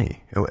debt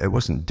money. It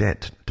wasn't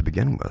debt to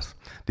begin with.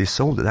 They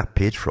sold it. That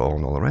paid for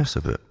all the rest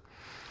of it.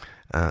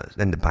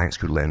 Then the banks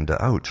could lend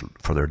it out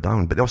further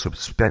down. But they also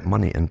spent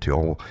money into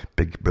all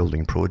big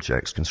building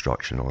projects,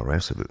 construction, all the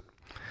rest of it.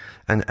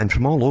 And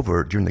from all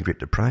over during the Great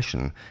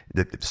Depression,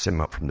 they've sent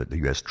up from the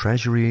US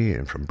Treasury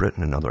and from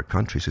Britain and other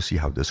countries to see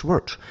how this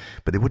worked.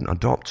 But they wouldn't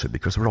adopt it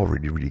because they were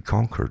already really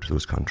conquered,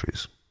 those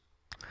countries.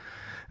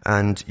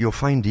 And you'll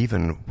find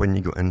even when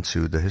you go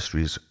into the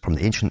histories from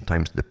the ancient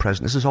times to the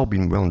present, this has all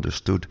been well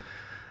understood.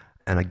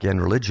 And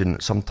again, religion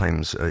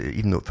sometimes,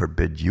 even though it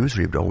forbid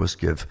usury, would always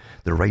give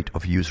the right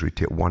of usury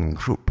to one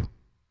group.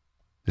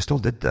 They still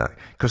did that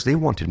because they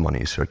wanted money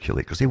to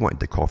circulate, because they wanted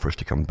the coffers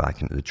to come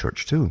back into the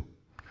church too.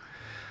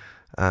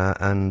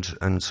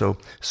 So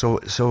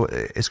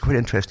it's quite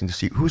interesting to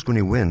see who's going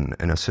to win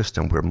in a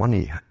system where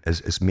money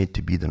is made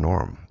to be the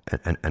norm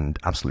and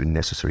absolutely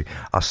necessary,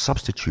 a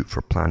substitute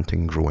for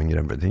planting, growing, and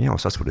everything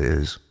else. That's what it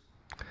is.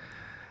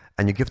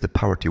 And you give the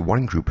power to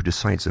one group who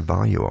decides the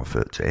value of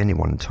it at any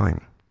one time,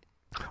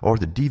 or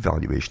the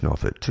devaluation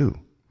of it too.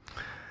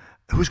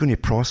 Who's going to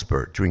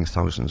prosper during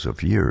thousands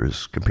of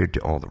years compared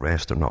to all the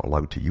rest are not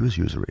allowed to use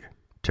usury?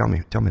 Tell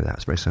me that.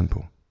 It's very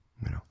simple,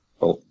 you know.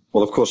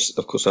 Well, of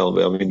course,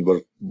 Alan. I mean,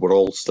 we're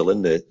all still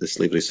in the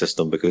slavery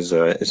system because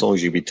as long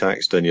as you be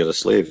taxed, then you're a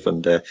slave.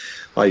 And and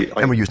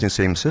we're using the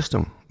same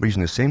system. We're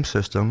using the same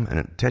system, and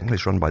it technically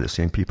is run by the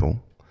same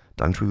people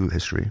down through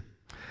history.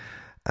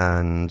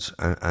 And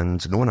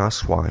no one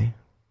asks why.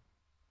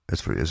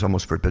 It's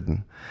almost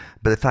forbidden.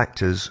 But the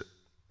fact is,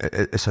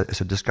 it's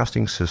a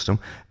disgusting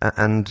system,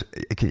 and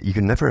you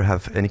can never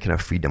have any kind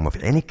of freedom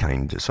of any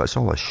kind. So it's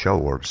all a show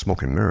or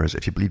smoke and mirrors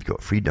if you believe you've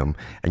got freedom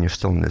and you're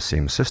still in the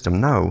same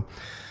system. Now,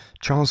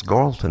 Charles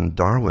Galton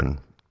Darwin,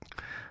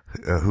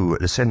 who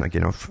descendant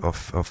again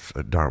of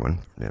Darwin,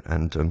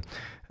 and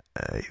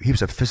he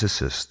was a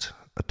physicist,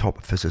 a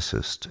top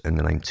physicist in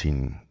the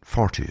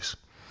 1940s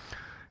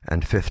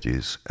and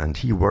 50s, and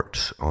he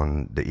worked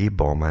on the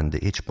A-bomb and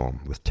the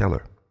H-bomb with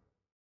Teller.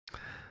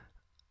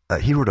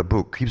 He wrote a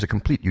book. He was a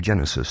complete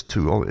eugenicist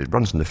too. It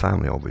runs in the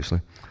family,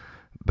 obviously.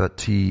 But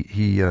he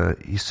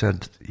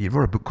said he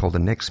wrote a book called The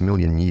Next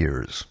Million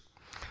Years,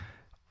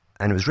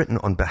 and it was written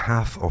on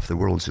behalf of the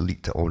world's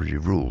elite that already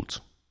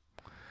ruled.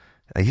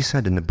 He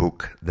said in the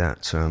book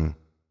that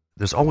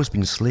there's always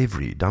been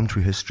slavery down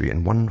through history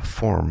in one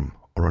form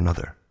or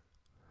another.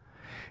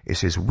 He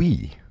says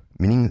we,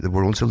 meaning the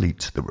world's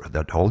elite,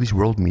 that all these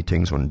world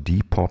meetings on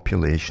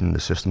depopulation, the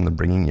system they're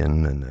bringing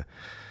in, and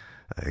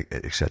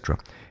etc.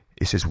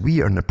 He says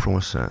we are in the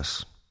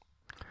process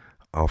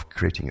of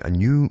creating a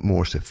new,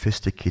 more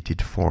sophisticated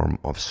form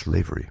of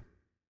slavery.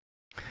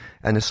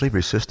 And the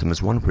slavery system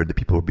is one where the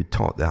people would be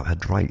taught they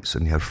had rights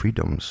and they had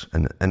freedoms,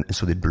 and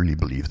so they'd really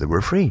believe they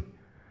were free.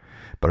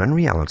 But in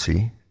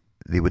reality,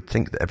 they would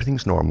think that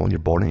everything's normal. You're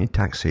born into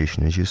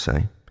taxation, as you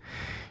say.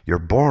 You're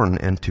born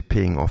into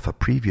paying off a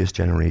previous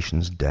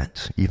generation's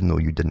debt, even though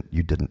you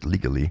didn't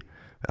legally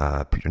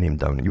put your name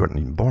down, and you weren't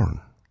even born.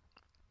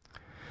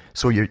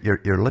 So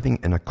you're living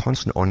in a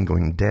constant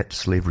ongoing debt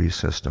slavery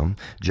system.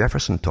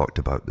 Jefferson talked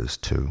about this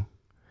too.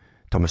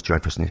 Thomas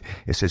Jefferson,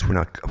 he says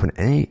when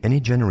any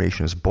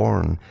generation is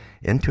born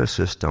into a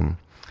system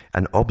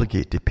and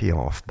obligated to pay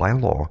off by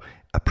law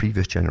a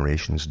previous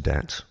generation's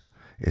debt,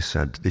 he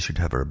said they should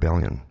have a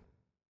rebellion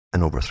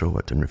and overthrow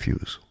it and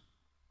refuse.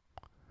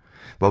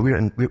 Well,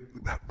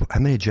 how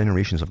many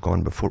generations have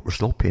gone before? We're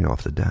still paying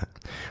off the debt.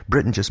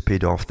 Britain just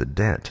paid off the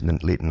debt in the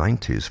late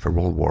 90s for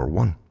World War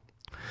I.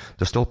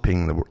 They're still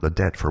paying the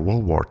debt for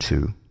World War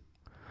II,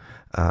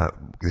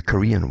 the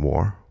Korean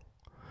War,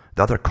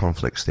 the other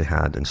conflicts they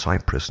had in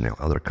Cyprus and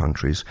other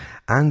countries,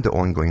 and the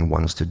ongoing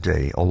ones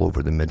today all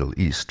over the Middle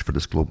East for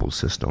this global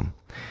system.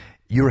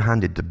 You're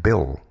handed the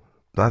bill.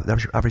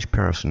 The average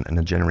person in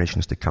the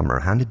generations to come are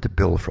handed the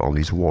bill for all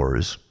these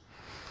wars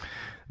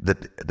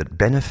that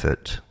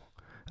benefit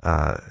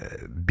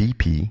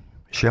BP,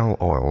 Shell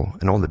Oil,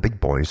 and all the big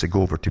boys that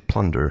go over to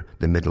plunder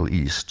the Middle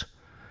East,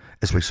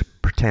 as we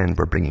pretend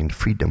we're bringing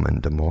freedom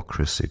and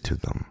democracy to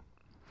them.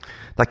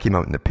 That came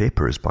out in the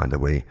papers, by the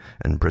way,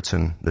 in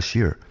Britain this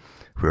year,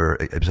 where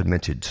it was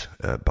admitted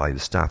by the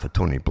staff of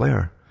Tony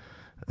Blair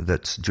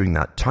that during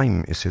that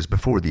time, he says,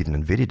 before they even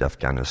invaded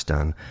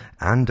Afghanistan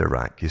and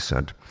Iraq, he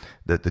said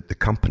that the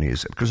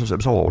companies, because it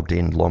was all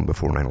ordained long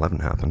before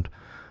 9/11 happened,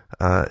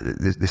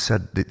 they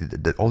said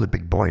that all the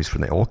big boys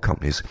from the oil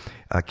companies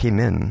came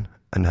in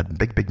and had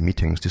big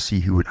meetings to see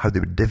how they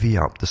would divvy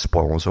up the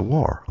spoils of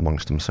war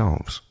amongst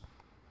themselves.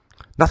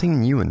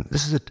 Nothing new, and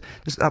this is the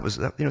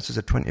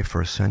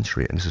 21st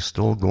century, and this is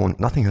still going.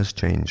 Nothing has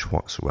changed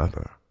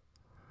whatsoever.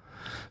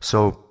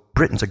 So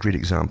Britain's a great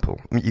example.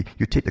 I mean,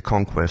 you take the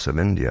conquest of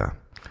India.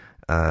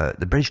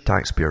 The British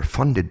taxpayer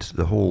funded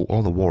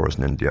all the wars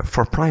in India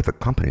for private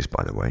companies,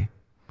 by the way.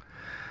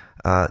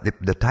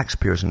 The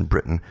taxpayers in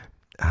Britain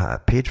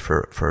paid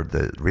for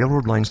the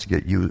railroad lines to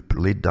get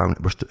laid down,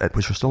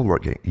 which are still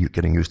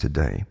getting used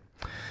today.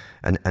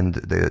 And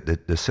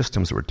the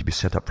systems that were to be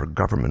set up for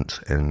government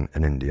in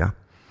India,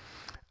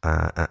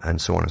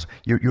 and so on.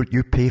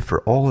 You pay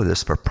for all of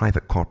this for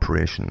private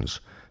corporations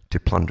to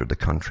plunder the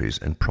countries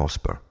and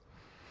prosper.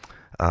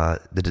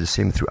 They did the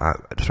same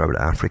throughout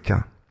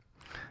Africa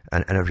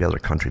and every other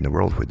country in the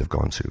world where they've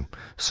gone to.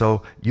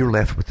 So you're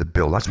left with the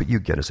bill. That's what you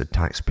get as a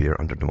taxpayer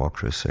under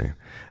democracy.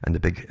 And the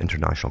big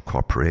international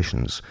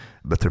corporations,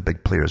 with their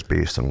big players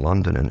based in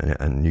London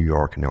and New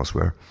York and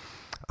elsewhere,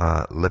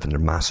 live in their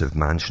massive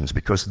mansions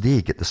because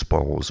they get the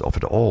spoils of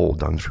it all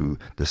down through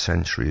the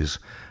centuries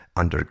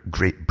under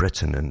Great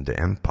Britain and the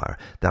Empire.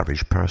 The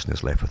average person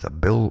is left with a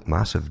bill,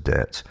 massive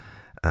debt,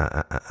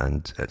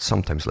 and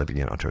sometimes living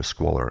in utter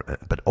squalor,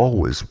 but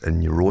always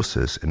in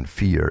neurosis and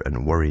fear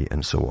and worry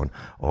and so on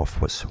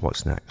of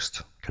what's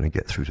next. Can I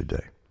get through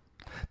today?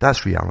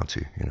 That's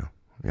reality, Yeah.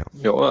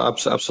 Yeah, well,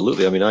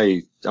 absolutely. I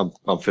mean,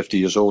 I'm 50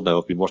 years old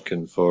now. I've been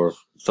working for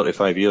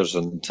 35 years,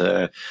 and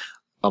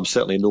I'm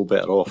certainly no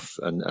better off,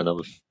 and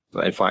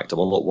in fact, I'm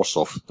a lot worse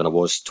off than I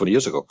was 20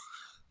 years ago.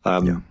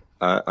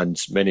 And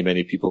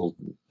many people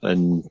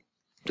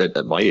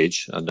at my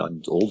age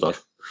and older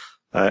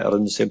are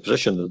in the same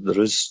position.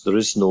 There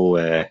is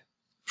no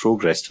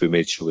progress to be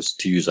made,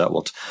 to use that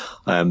word.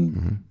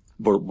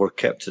 We're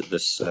kept at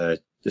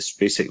this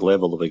basic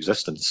level of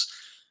existence,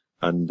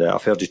 and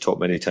I've heard you talk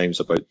many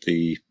times about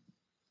the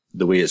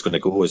way it's going to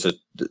go. Is that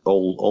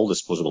all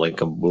disposable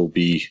income will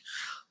be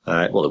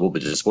it won't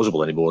be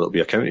disposable anymore. It'll be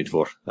accounted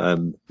for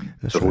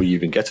before you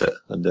even get it,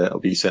 and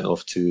it'll be sent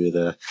off to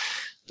the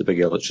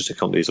big electricity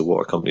companies, the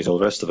water companies, all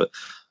the rest of it.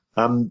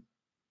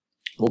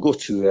 We'll go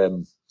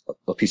to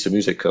a piece of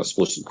music, I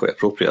suppose, quite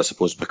appropriate, I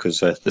suppose, because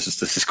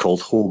this is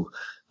called Home,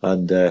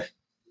 and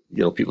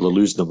people are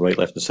losing them right,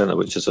 left, and centre,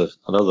 which is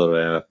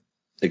another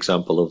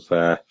example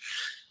of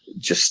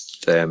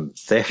just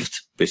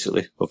theft,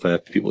 basically,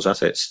 of people's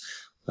assets,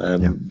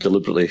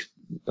 deliberately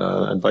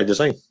and by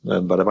design,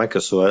 by the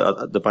bankers.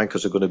 So the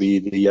bankers are going to be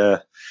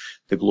the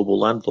global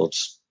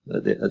landlords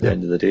at the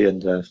end of the day,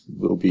 and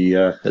will be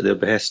at their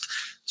behest.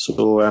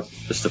 So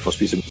this is the first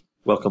piece of.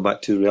 Welcome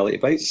back to Reality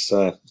Bites.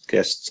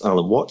 Guest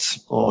Alan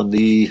Watts on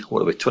the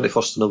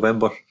 21st of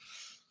November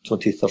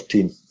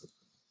 2013.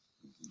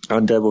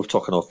 And we were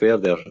talking off air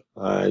there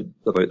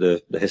about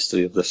the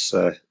history of this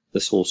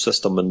whole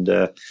system, and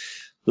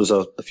there's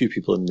a few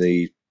people in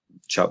the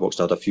chat box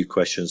that had a few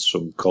questions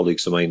from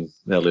colleagues of mine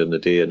earlier in the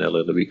day and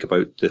earlier in the week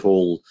about the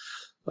whole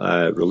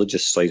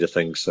religious side of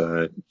things.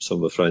 Some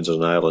of my friends are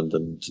in Ireland,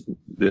 and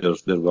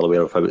they're well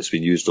aware of how it's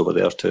been used over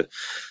there to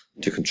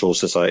control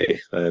society.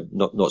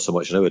 Not so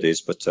much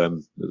nowadays, but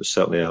it was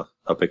certainly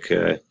a big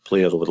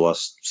player over the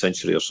last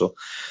century or so.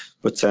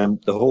 But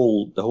the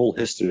whole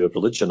history of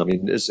religion, I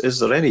mean, is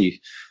there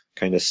any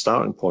kind of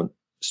starting point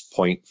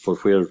for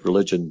where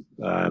religion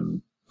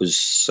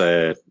was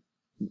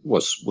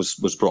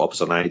brought up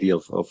as an idea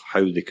of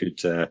how they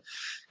could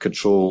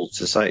control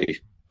society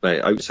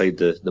outside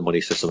the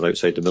money system,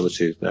 outside the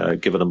military,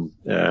 giving them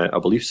a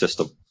belief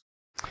system?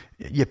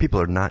 Yeah, people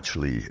are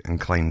naturally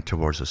inclined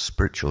towards the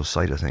spiritual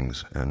side of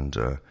things, and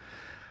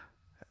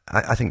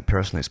I think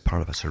personally it's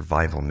part of a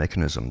survival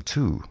mechanism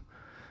too,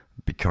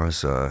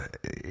 because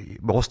we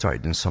all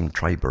started in some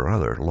tribe or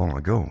other long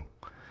ago.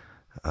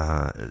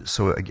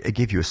 So it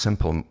gave you a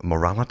simple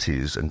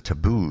moralities and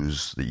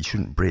taboos that you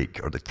shouldn't break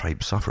or the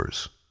tribe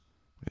suffers,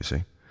 you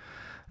see.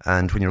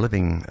 And when you're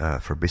living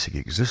for basic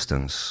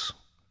existence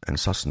and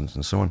sustenance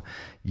and so on,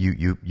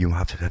 you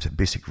have to have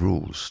basic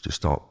rules to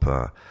stop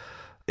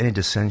any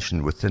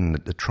dissension within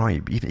the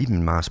tribe,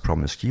 even mass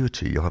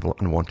promiscuity. You'll have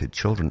unwanted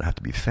children that have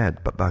to be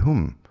fed, but by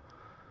whom?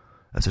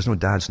 If there's no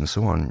dads and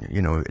so on,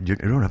 you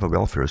don't have a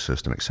welfare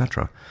system,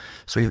 etc.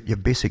 So you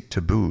have basic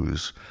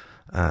taboos,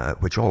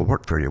 which all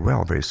work very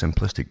well, very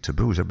simplistic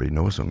taboos, everybody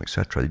knows them,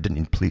 etc. You didn't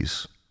need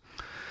police.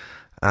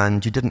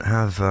 And you didn't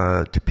have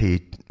to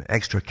pay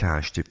extra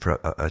cash for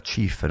a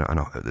chief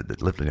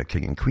that lived like a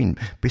king and queen.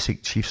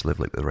 Basic chiefs lived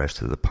like the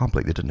rest of the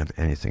public. They didn't have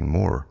anything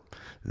more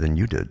than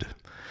you did.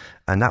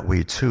 And that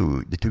way,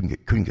 too, they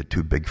couldn't get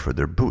too big for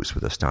their boots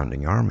with a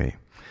standing army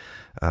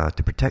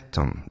to protect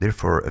them.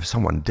 Therefore, if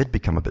someone did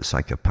become a bit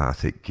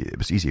psychopathic, it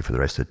was easy for the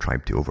rest of the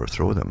tribe to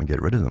overthrow them and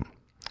get rid of them.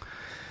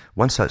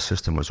 Once that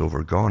system was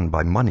overgone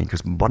by money,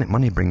 because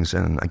money brings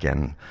in,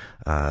 again,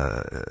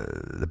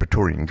 the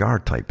Praetorian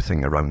Guard type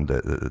thing around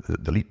the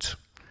elite.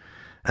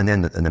 And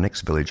then in the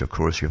next village, of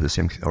course, you have the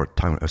same, or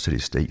town or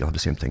city-state, you'll have the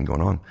same thing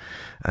going on.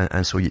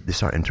 And so they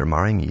start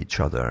intermarrying each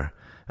other,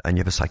 and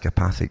you have a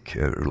psychopathic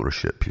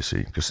rulership, you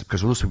see,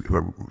 because those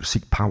who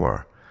seek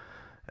power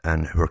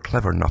and who are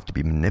clever enough to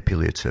be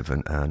manipulative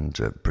and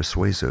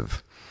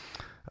persuasive,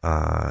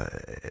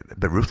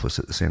 but ruthless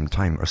at the same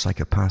time, are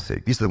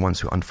psychopathic. These are the ones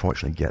who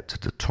unfortunately get to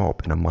the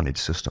top in a moneyed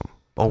system.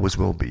 Always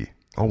will be.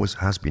 Always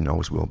has been,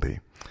 always will be.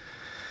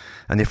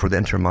 And therefore they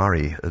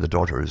intermarry the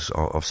daughters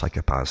of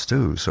psychopaths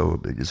too.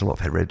 So there's a lot of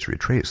hereditary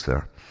traits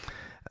there.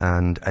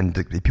 And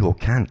the people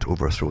can't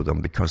overthrow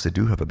them because they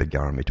do have a big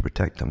army to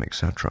protect them,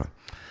 etc.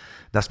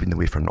 That's been the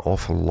way for an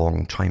awful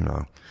long time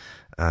now.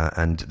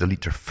 and the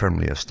elite are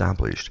firmly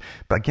established.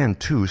 But again,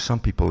 too, some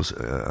people's,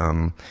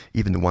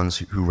 even the ones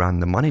who ran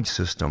the moneyed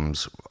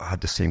systems, had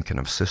the same kind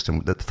of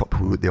system that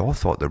they all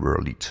thought they were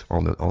elite,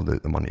 all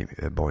the money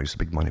boys, the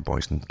big money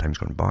boys in times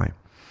gone by.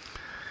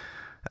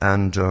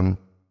 And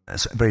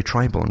it's very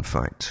tribal, in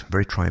fact,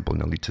 very tribal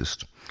and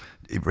elitist,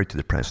 right to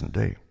the present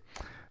day.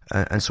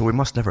 And so we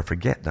must never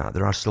forget that.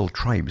 There are still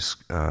tribes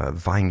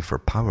vying for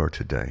power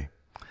today.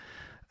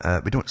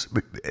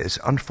 It's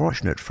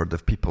unfortunate for the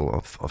people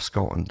of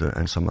Scotland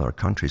and some other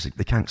countries.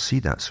 They can't see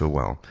that so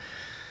well.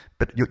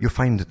 But you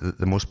find that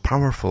the most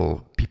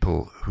powerful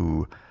people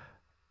who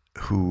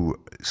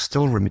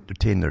still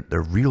retain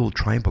their real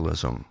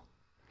tribalism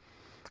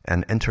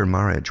and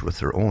intermarriage with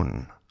their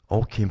own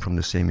all came from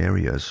the same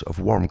areas of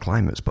warm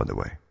climates, by the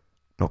way,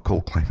 not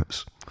cold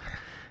climates.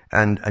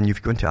 And if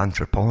you go into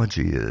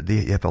anthropology,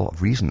 they have a lot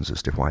of reasons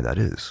as to why that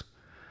is.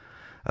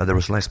 There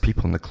was less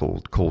people in the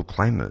cold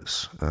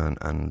climates,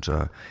 and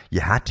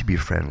you had to be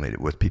friendly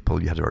with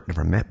people you had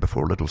never met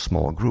before, little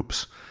small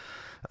groups,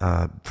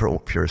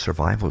 for your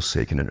survival's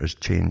sake, and an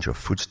exchange of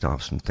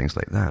foodstuffs and things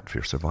like that for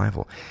your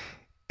survival.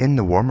 In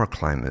the warmer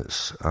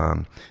climates,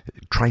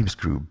 tribes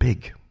grew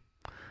big,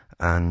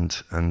 and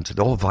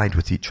they all vied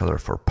with each other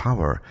for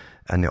power,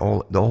 and they're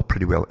all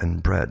pretty well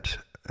inbred.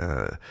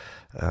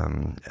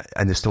 And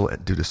they still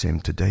do the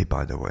same today,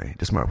 by the way. It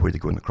doesn't matter where they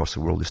go across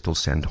the world, they still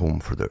send home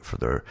for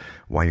their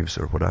wives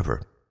or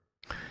whatever.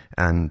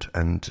 And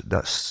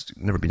that's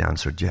never been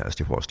answered yet as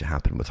to what's to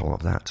happen with all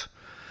of that.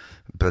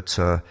 But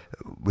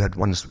we had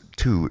ones,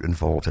 too,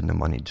 involved in the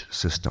moneyed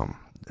system.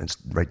 It's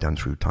right down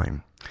through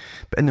time.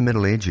 But in the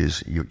Middle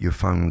Ages, you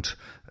found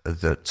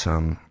that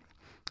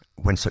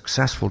when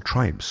successful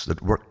tribes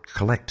that worked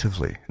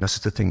collectively, and this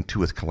is the thing, too,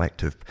 with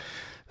collective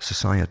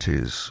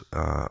societies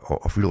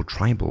of real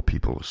tribal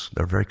peoples,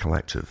 they're very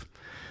collective.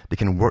 They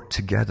can work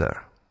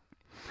together.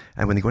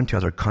 And when they go into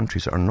other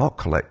countries that are not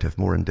collective,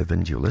 more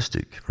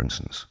individualistic, for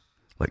instance,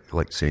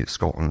 like say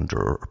Scotland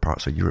or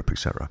parts of Europe,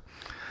 etc.,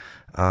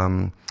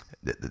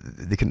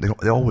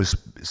 they always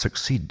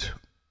succeed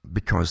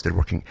because they're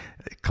working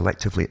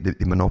collectively.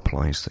 They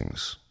monopolize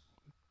things.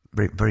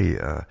 Very, very,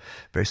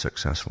 very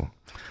successful,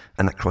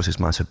 and that causes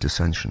massive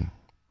dissension.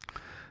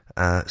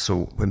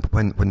 So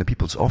when the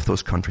peoples of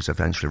those countries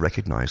eventually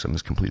recognize them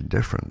as completely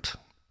different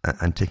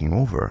and taking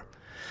over,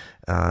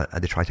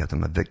 they try to have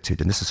them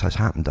evicted. And this has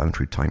happened down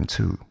through time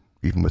too,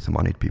 even with the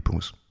moneyed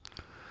peoples.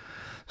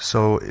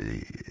 So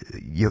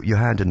you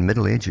had in the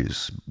Middle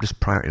Ages, just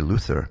prior to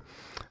Luther,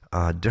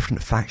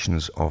 different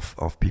factions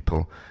of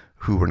people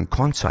who were in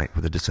contact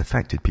with the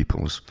disaffected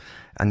peoples,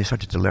 and they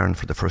started to learn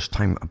for the first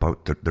time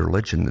about the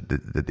religion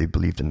that they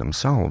believed in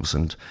themselves,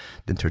 and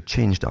they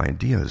interchanged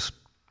ideas.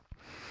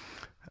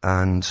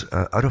 And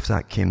out of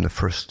that came the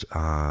first,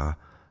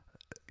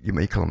 you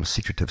may call them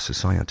secretive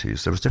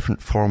societies. There was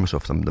different forms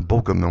of them. The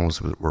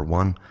Bogomils were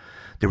one.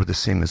 They were the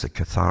same as the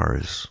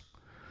Cathars.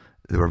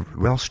 They were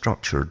well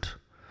structured,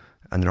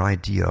 and their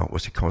idea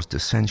was to cause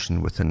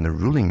dissension within the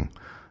ruling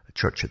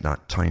church at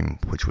that time,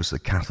 which was the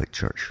Catholic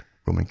Church,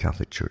 Roman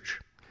Catholic Church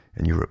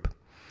in Europe,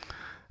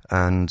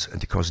 and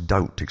to cause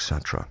doubt,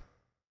 etc.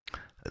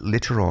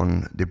 Later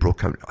on, they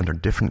broke out under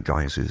different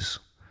guises,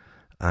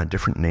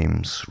 different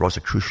names.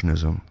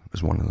 Rosicrucianism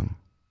was one of them.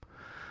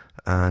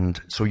 And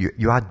so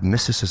you add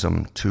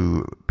mysticism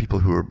to people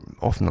who are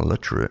often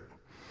illiterate.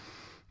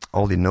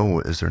 All they know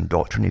is their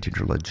indoctrinated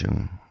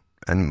religion.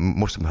 And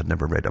most of them had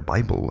never read a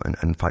Bible, and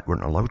in fact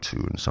weren't allowed to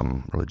in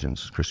some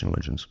religions, Christian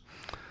religions.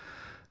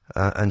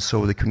 And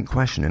so they couldn't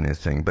question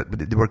anything, but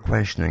they were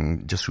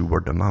questioning just through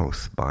word of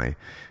mouth by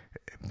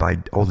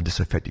all the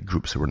disaffected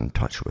groups they were in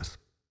touch with.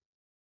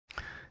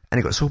 And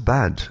it got so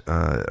bad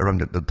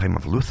around the time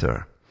of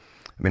Luther.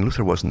 I mean,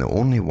 Luther wasn't the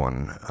only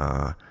one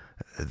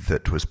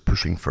that was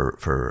pushing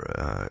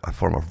for a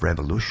form of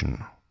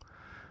revolution.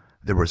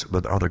 There were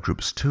other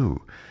groups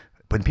too.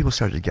 When people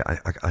started to get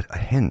a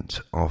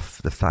hint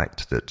of the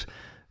fact that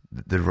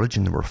the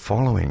religion they were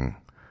following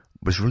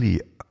was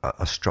really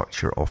a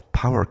structure of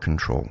power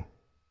control.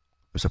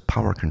 It was a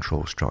power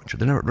control structure.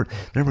 They never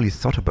really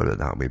thought about it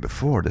that way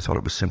before. They thought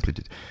it was simply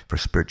for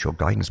spiritual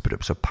guidance, but it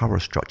was a power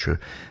structure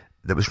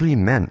that was really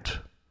meant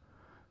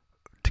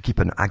to keep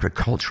an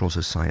agricultural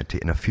society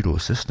in a feudal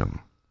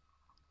system.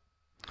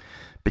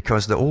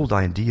 Because the old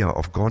idea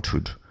of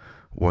godhood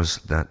was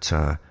that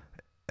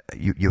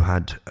you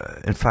had,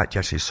 in fact, you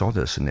actually saw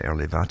this in the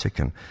early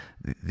Vatican.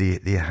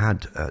 They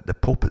had the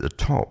Pope at the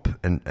top,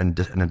 and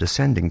in a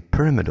descending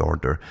pyramid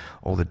order,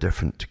 all the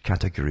different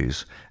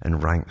categories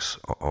and ranks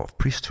of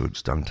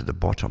priesthoods down to the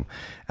bottom.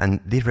 And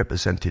they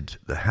represented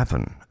the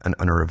heaven in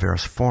a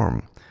reverse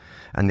form.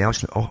 And they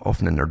also,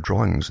 often in their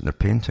drawings and their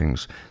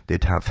paintings,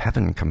 they'd have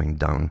heaven coming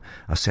down,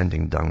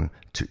 ascending down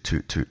to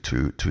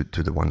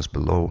the ones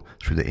below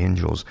through the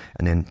angels,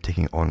 and then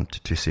taking on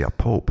to say a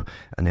pope,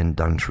 and then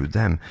down through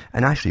them.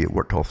 And actually it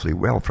worked awfully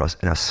well for us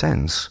in a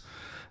sense,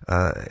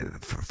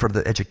 for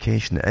the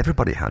education that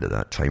everybody had at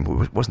that time.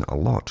 It wasn't a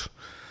lot.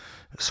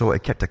 So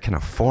it kept a kind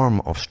of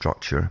form of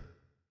structure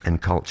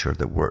and culture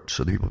that worked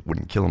so that people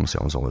wouldn't kill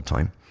themselves all the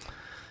time.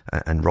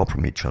 and rob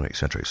from each other,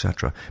 etc.,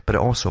 etc. But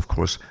it also, of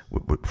course,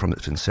 from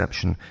its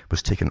inception,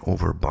 was taken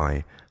over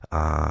by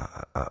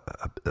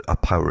a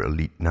power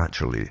elite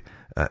naturally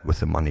with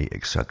the money,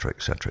 etc.,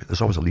 etc.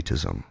 There's always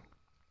elitism.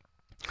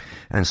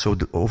 And so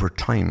over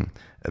time,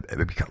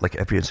 like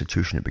every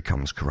institution, it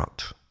becomes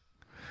corrupt.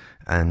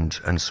 And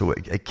so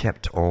it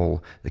kept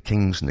all the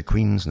kings and the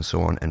queens and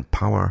so on in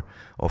power,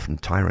 often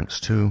tyrants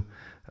too.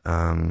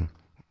 And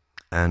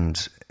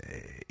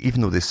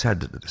even though they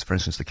said that, for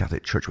instance, the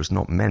Catholic Church was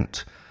not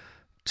meant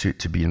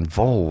to be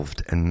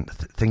involved in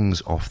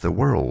things of the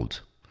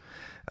world,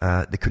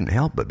 they couldn't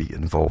help but be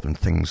involved in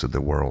things of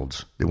the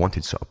world. They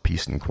wanted sort of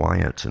peace and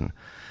quiet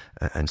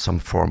and some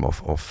form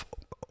of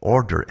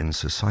order in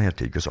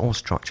society, because all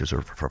structures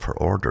are for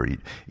order.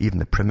 Even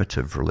the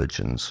primitive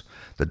religions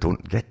that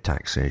don't get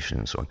taxation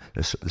and so on,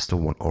 they still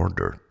want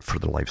order for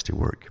their lives to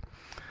work.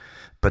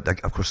 But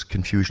of course,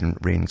 confusion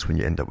reigns when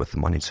you end up with the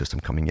money system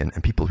coming in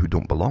and people who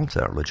don't belong to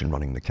that religion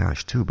running the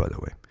cash too, by the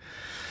way.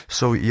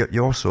 So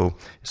you also,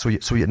 in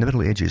the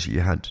Middle Ages, you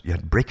had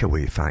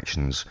breakaway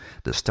factions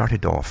that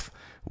started off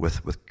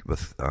with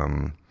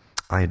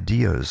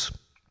ideas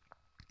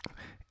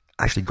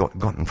actually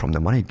gotten from the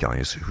money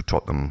guys who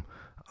taught them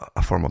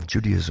a form of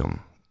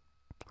Judaism.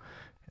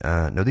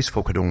 Now, these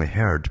folk had only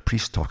heard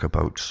priests talk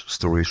about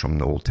stories from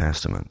the Old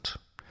Testament,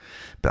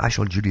 but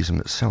actual Judaism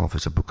itself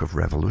is a book of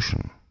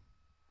revolution.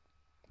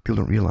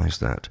 People don't realize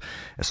that.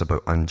 It's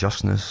about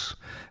unjustness,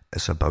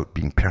 it's about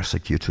being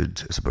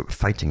persecuted, it's about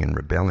fighting and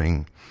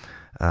rebelling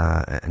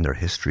in their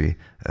history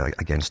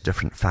against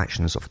different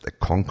factions that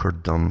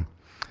conquered them,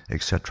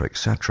 etc.,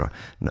 etc.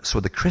 So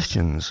the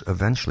Christians,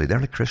 eventually, the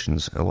early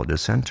Christians, a lot of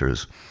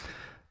dissenters,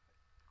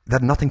 they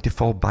had nothing to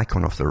fall back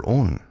on of their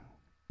own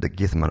that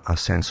gave them a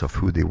sense of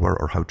who they were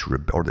or how to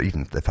rebel, or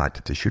even the fact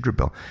that they should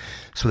rebel.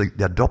 So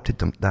they adopted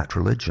that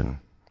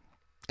religion,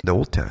 the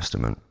Old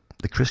Testament,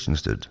 the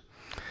Christians did.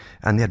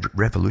 And they had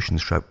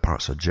revolutions throughout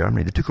parts of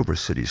Germany. They took over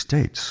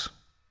city-states.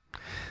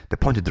 They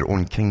appointed their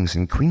own kings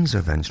and queens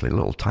eventually,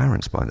 little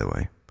tyrants, by the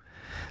way.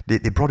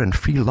 They brought in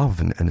free love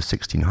in the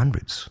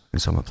 1600s, in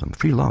some of them,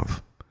 free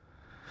love.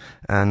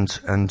 And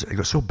it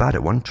got so bad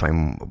at one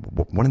time,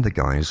 one of the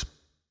guys,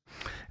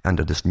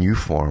 under this new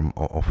form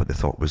of what they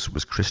thought was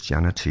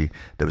Christianity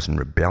that was in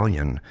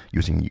rebellion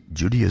using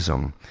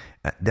Judaism,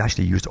 they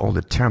actually used all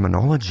the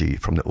terminology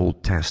from the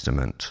Old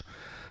Testament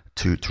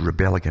to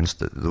rebel against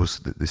those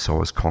that they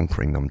saw as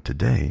conquering them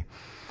today.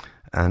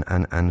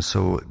 And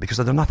so, because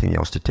they had nothing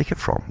else to take it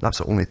from. That's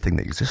the only thing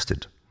that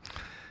existed.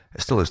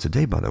 It still is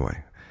today, by the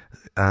way.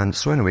 And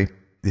so anyway,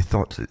 they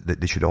thought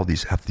that they should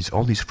have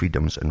all these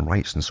freedoms and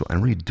rights and so,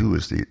 and really do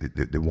as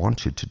they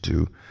wanted to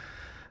do.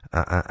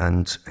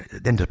 And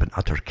it ended up in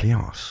utter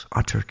chaos.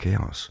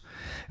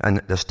 And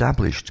the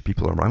established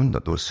people around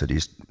those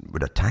cities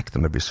would attack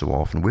them every so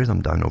often, wear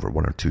them down over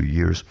 1 or 2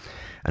 years,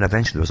 and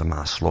eventually there was a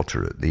mass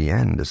slaughter at the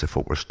end as the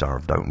folk were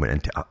starved out and went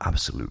into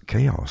absolute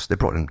chaos. They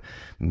brought in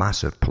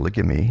massive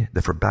polygamy.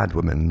 They forbade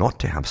women not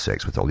to have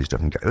sex with all these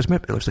different guys.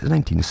 It was the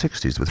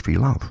 1960s with free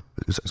love.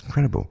 It was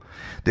incredible.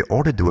 They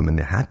ordered the women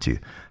they had to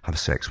have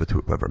sex with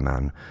whoever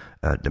man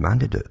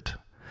demanded it.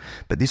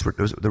 But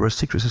there were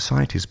secret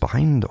societies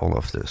behind all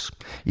of this.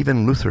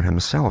 Even Luther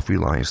himself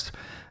realized,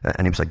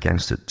 and he was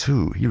against it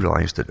too, he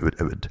realized that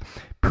it would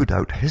put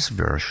out his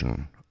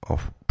version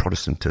of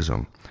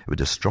Protestantism. It would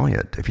destroy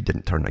it if he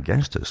didn't turn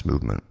against this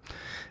movement.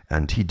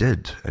 And he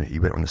did. And he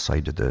went on the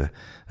side of the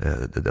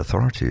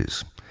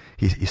authorities.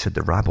 He said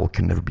the rabble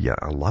can never be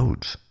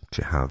allowed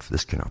to have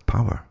this kind of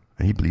power.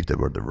 And he believed they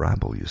were the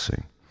rabble, you see.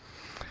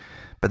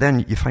 But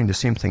then you find the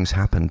same things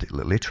happened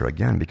later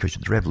again, because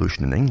the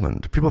revolution in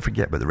England, people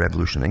forget about the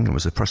revolution in England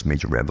was the first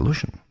major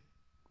revolution.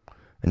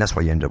 And that's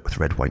why you end up with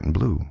red, white, and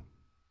blue.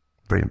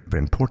 Very,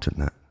 very important,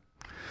 that.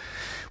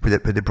 Where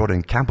they brought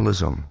in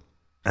Kabbalism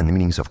and the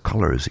meanings of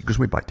colours. It goes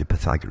way back to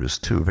Pythagoras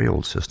too, a very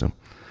old system,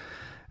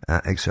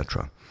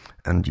 etc.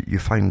 And you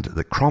find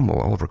that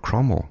Oliver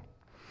Cromwell,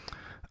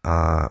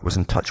 was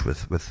in touch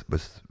with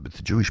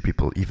the Jewish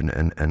people even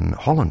in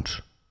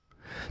Holland,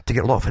 to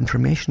get a lot of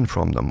information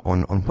from them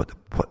on what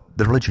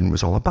the religion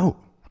was all about,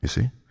 you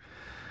see.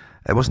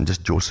 It wasn't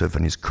just Joseph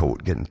and his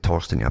coat getting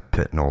tossed into a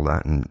pit and all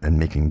that and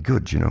making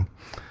good, you know.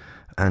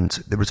 And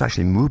there was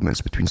actually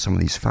movements between some of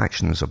these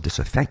factions of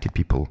disaffected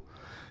people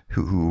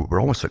who were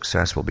almost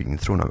successful being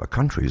thrown out of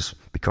countries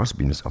because of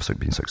being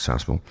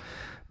successful,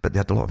 but they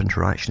had a lot of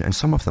interaction. And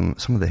some of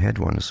the head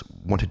ones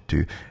wanted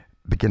to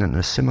begin an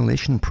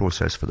assimilation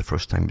process for the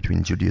first time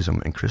between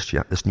Judaism and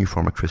this new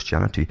form of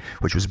Christianity,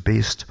 which was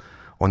based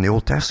on the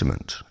Old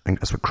Testament. And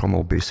that's what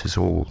Cromwell based his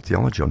whole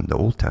theology on, the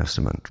Old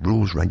Testament.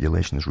 Rules,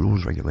 regulations.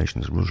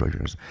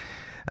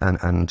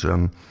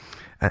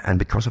 And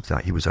because of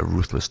that, he was a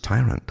ruthless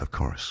tyrant, of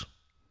course.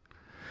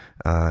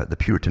 The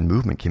Puritan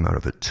movement came out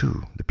of it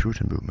too, the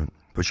Puritan movement,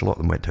 which a lot of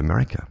them went to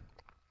America.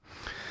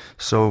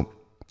 So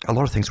a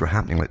lot of things were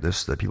happening like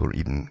this that people don't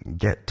even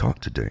get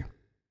taught to do,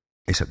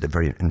 except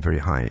in very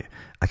high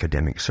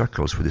academic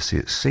circles where they say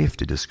it's safe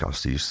to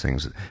discuss these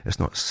things. It's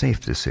not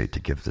safe to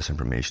give this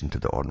information to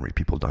the ordinary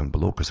people down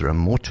below because they're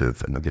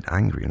emotive and they'll get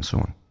angry and so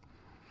on.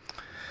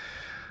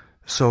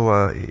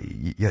 So,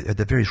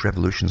 the various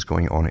revolutions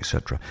going on,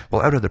 etc.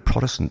 Well, out of the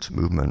Protestant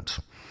movement,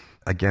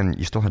 again,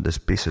 you still had this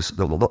basis.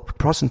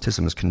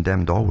 Protestantism is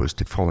condemned always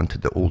to fall into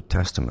the Old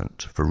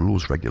Testament for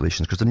rules,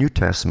 regulations, because the New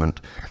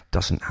Testament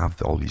doesn't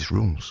have all these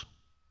rules.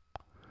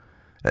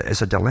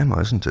 It's a dilemma,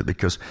 isn't it?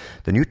 Because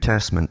the New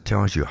Testament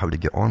tells you how to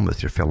get on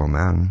with your fellow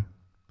man,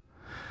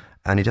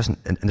 and it doesn't.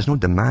 And there's no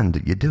demand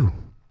that you do.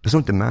 There's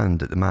no demand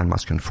that the man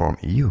must conform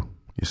to you.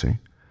 You see,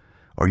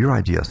 or your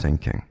idea of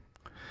thinking.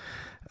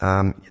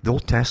 The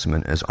Old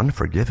Testament is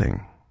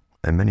unforgiving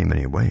in many,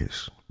 many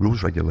ways.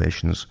 Rules,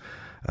 regulations,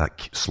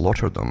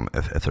 slaughter them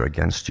if they're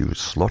against you.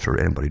 Slaughter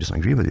anybody who doesn't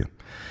agree with you.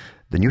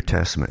 The New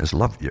Testament is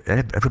love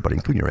everybody,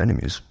 including your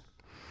enemies.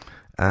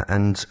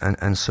 And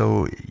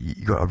so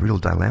you got a real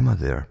dilemma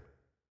there.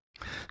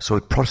 So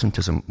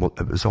Protestantism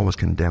was always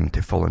condemned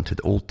to fall into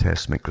the Old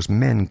Testament because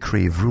men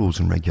crave rules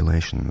and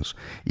regulations,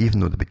 even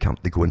though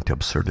they go into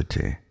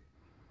absurdity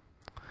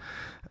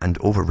and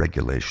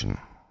over-regulation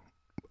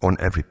on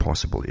every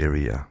possible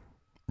area.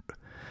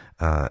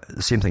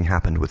 The same thing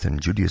happened within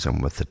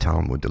Judaism with the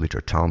Talmud, the later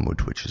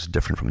Talmud, which is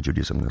different from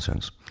Judaism in a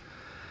sense.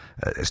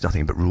 It's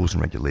nothing but rules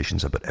and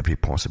regulations about every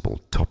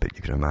possible topic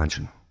you can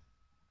imagine.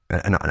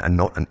 And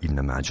not even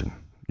imagine.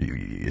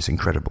 It's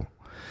incredible.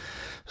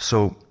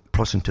 So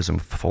Protestantism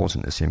falls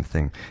into the same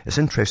thing. It's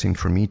interesting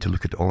for me to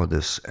look at all of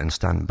this and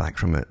stand back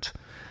from it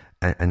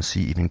and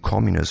see even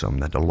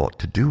communism had a lot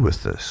to do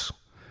with this,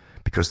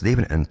 because they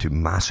went into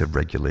massive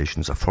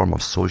regulations. A form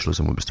of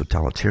socialism was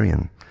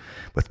totalitarian,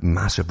 with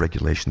massive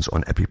regulations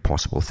on every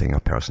possible thing a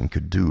person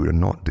could do or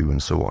not do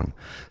and so on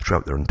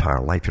throughout their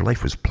entire life. Your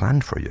life was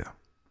planned for you.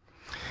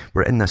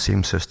 We're in the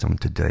same system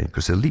today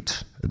because the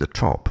elite at the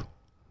top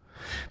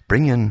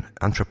bring in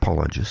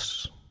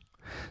anthropologists,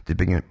 they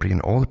bring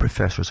in all the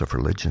professors of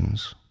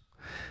religions,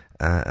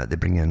 they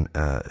bring in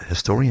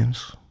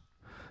historians.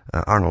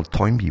 Arnold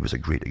Toynbee was a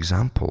great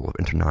example of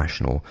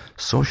international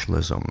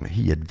socialism.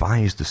 He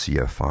advised the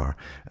CFR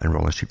and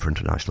Royal Institute for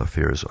International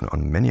Affairs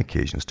on many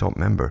occasions, top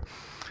member,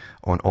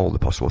 on all the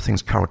possible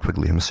things. Carroll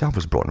Quigley himself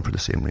was brought in for the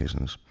same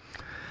reasons.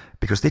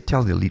 Because they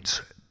tell the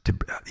elites,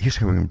 here's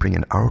how we can bring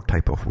in our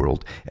type of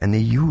world, and they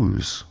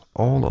use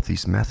all of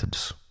these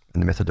methods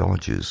and the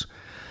methodologies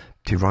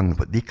to run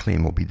what they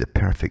claim will be the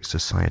perfect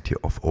society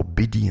of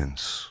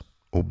obedience.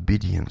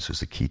 Obedience is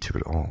the key to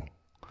it all.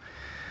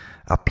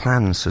 A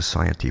planned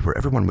society where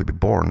everyone would be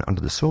born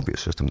under the Soviet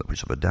system that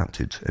which have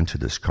adapted into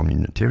this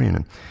communitarian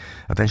and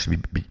eventually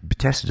be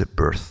tested at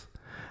birth,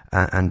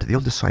 and they'll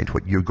decide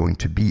what you're going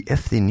to be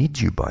if they need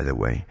you, by the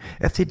way.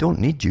 If they don't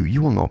need you,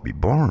 you will not be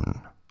born.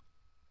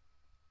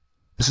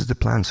 This is the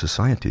planned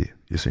society,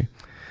 you see.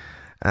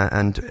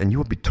 And you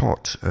will be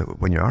taught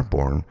when you are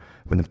born,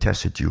 when they've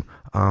tested you,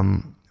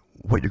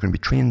 what you're going to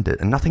be trained at,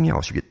 and nothing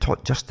else. You get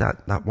taught just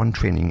that one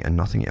training and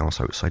nothing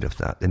else outside of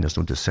that. Then there's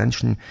no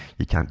dissension.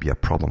 You can't be a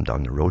problem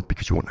down the road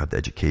because you won't have the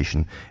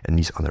education in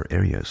these other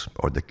areas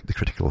or the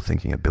critical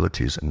thinking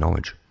abilities and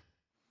knowledge.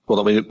 Well,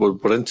 I mean,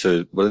 we're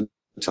into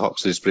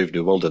Huxley's Brave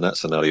New World in that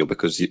scenario,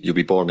 because you'll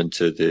be born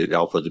into the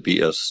alpha, the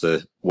betas,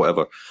 the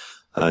whatever,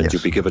 and Yes.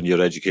 you'll be given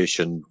your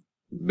education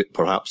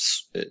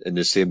perhaps in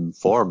the same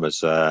form as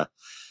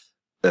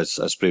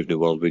Brave New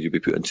World, where you'll be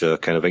put into a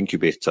kind of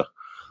incubator.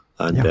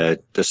 And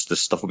this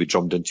stuff will be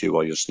drummed into you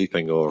while you're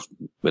sleeping or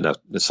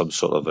in some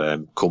sort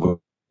of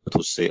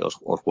comatose state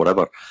or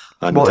whatever.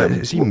 And, well,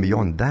 it's even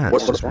beyond that.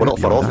 We're not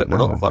far off it. We're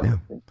not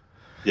far.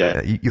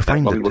 Yeah. You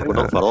find that we're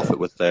not far off it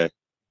with.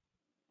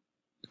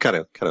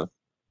 Carry on.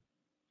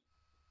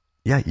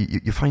 Yeah,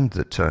 you find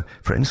that,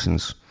 for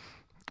instance,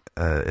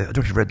 I don't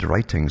know if you've read the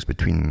writings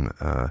between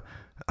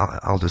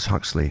Aldous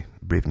Huxley,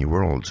 Brave New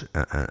World,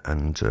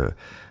 and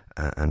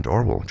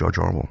Orwell, George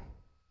Orwell.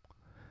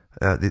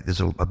 There's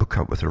a book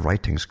out with their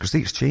writings, because they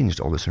exchanged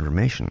all this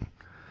information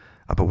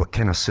about what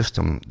kind of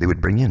system they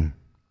would bring in.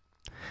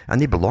 And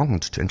they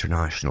belonged to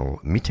international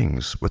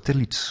meetings with the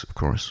elites, of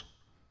course.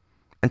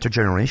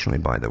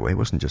 Intergenerationally, by the way, it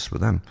wasn't just for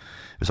them.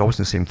 It was always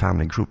in the same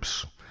family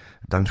groups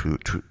down through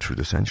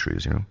the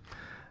centuries, you know.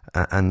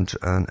 And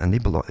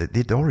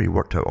they'd already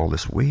worked out all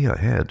this way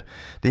ahead.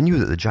 They knew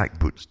that the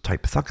jackboot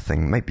type thug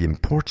thing might be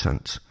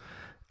important.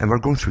 And we're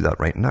going through that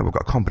right now. We've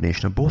got a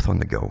combination of both on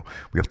the go.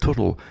 We have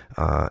total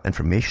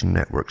information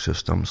network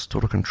systems,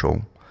 total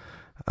control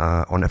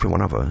on every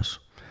one of us.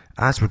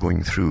 As we're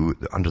going through,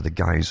 under the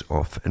guise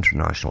of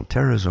international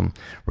terrorism,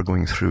 we're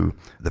going through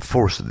the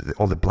force of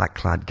all the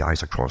black-clad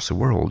guys across the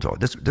world.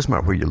 It doesn't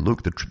matter where you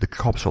look, the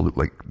cops all look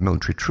like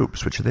military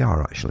troops, which they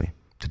are actually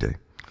today.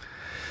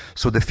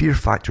 So the fear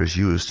factor is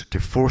used to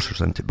force us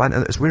into... But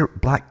it's where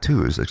black,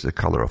 too, is the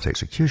colour of the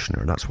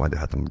executioner. That's why they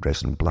had them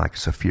dressed in black.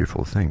 It's a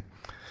fearful thing.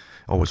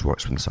 Always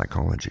works in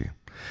psychology,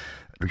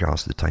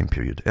 regardless of the time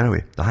period.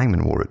 Anyway, the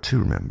hangman wore it too,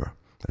 remember,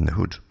 in the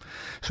hood.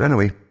 So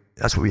anyway,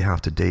 that's what we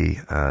have today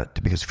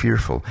to make us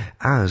fearful.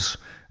 As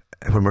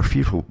when we're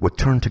fearful, we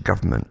turn to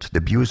government, the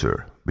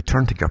abuser. We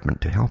turn to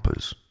government to help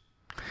us.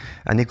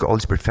 And they've got all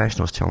these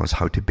professionals telling us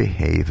how to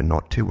behave and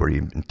not to worry.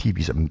 And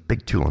TV's a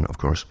big tool on it, of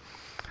course.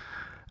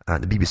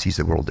 The BBC is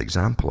the world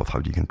example of how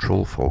you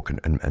control folk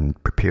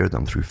and prepare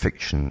them through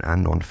fiction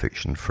and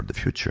non-fiction for the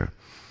future.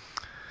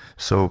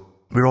 So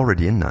we're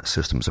already in that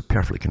system. It's a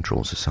perfectly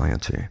controlled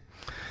society.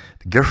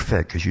 The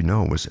Girfec, as you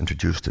know, was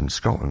introduced in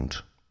Scotland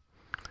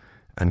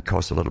and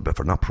caused a little bit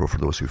of an uproar for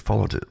those who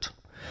followed it.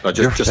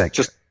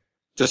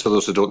 Just for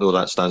those who don't know,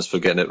 that stands for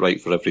getting it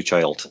right for every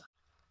child.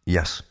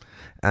 Yes.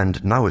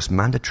 And now it's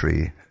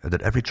mandatory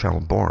that every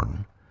child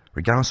born,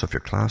 regardless of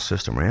your class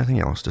system or anything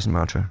else, doesn't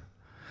matter,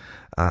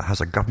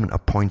 has a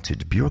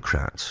government-appointed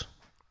bureaucrat,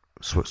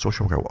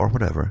 social worker or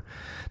whatever,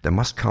 that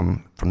must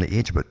come from the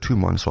age of about 2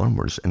 months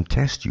onwards and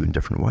test you in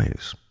different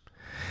ways.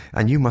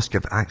 And you must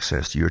give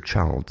access to your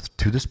child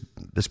to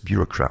this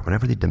bureaucrat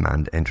whenever they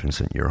demand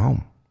entrance into your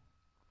home.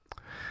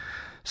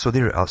 So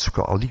they're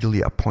a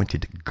legally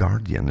appointed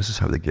guardian. This is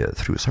how they get it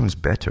through. It sounds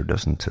better,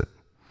 doesn't it?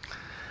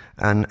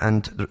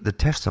 And they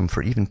test them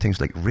for even things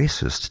like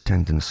racist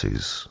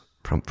tendencies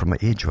from an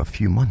age of a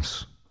few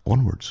months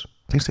onwards.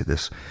 Things like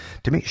this,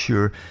 to make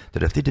sure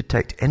that if they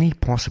detect any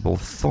possible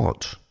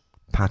thought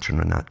pattern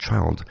in that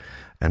child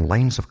and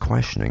lines of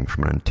questioning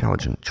from an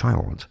intelligent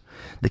child,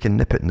 they can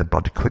nip it in the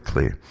bud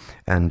quickly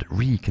and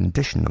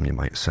recondition them, you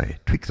might say,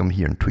 tweak them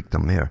here and tweak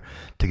them there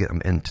to get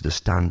them into the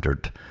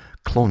standard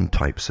clone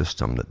type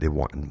system that they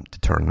want them to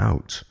turn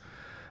out.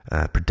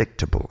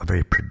 Predictable, a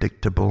very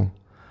predictable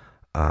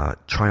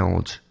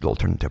child will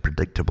turn into a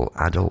predictable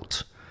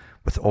adult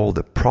with all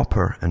the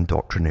proper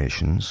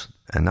indoctrinations,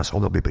 and that's all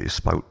they'll be able to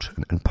spout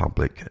in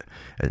public,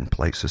 in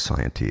polite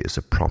society, is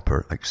the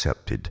proper,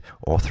 accepted,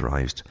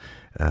 authorized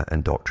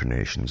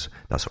indoctrinations.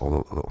 That's all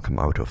that will come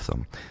out of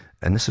them.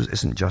 And this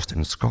isn't just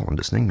in Scotland,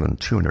 it's in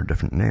England too, under a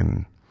different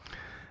name.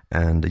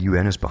 And the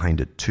UN is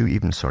behind it too.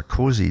 Even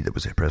Sarkozy, that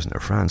was the president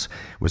of France,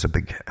 was a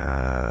big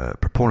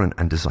proponent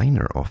and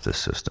designer of this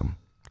system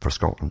for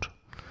Scotland.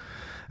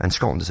 And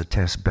Scotland is a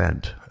test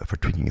bed for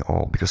tweaking it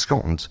all. Because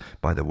Scotland,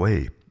 by the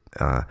way,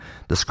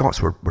 the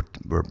Scots were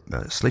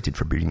slated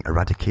for being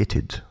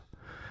eradicated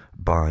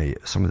by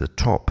some of the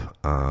top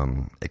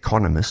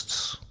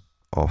economists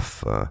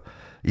of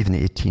even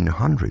the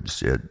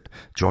 1800s.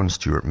 John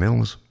Stuart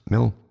Mill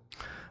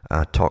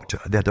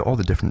they had all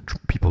the different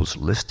peoples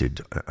listed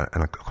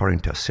and according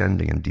to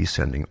ascending and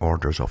descending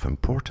orders of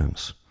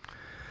importance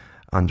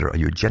under a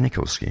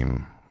eugenical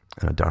scheme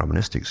and a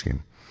Darwinistic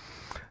scheme.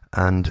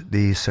 And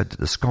they said that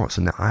the Scots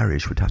and the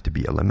Irish would have to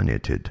be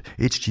eliminated.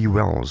 H.G.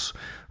 Wells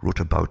wrote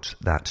about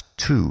that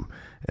too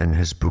in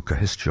his book, A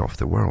History of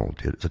the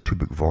World. It's a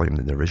 2-book volume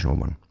than the original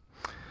one.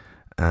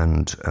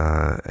 And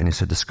he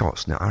said the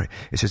Scots and the Irish,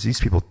 he says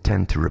these people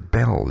tend to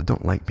rebel. They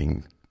don't like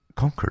being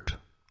conquered.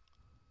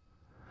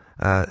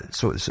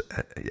 So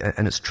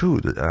it's true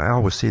that I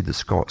always say the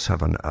Scots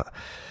have an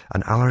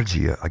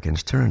allergy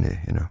against tyranny,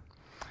 you know.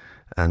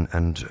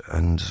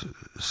 And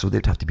so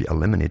they'd have to be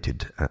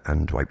eliminated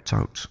and wiped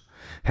out.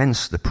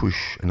 Hence the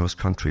push in those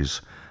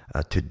countries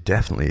to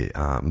definitely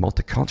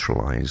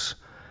multiculturalize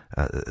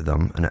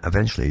them, and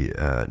eventually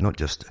not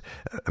just,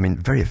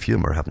 very few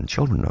of them are having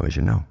children now, as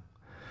you know.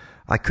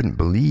 I couldn't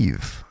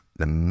believe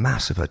the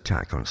massive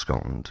attack on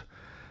Scotland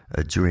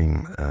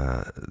during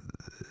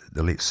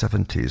the late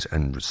 70s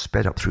and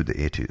sped up through the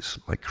 80s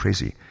like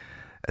crazy,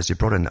 as they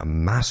brought in a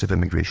massive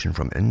immigration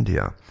from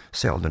India,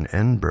 settled in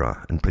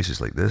Edinburgh and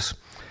places like this,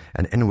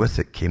 and in with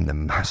it came the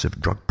massive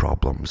drug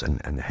problems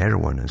and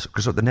heroin,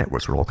 because the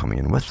networks were all coming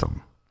in with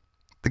them.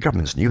 The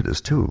governments knew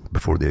this too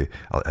before they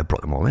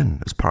brought them all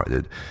in as part of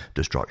the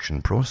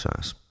destruction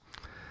process.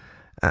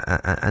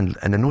 And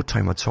in no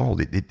time at all,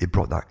 they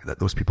brought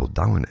those people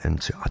down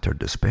into utter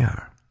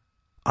despair.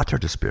 Utter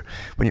despair.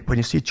 When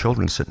you see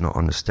children sitting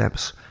on the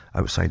steps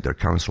outside their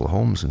council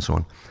homes and so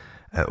on,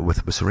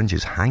 with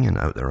syringes hanging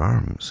out their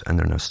arms, and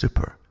they're in a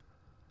stupor.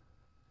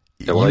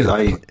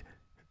 You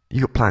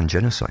got planned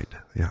genocide.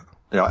 Yeah.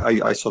 Yeah,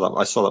 I saw that.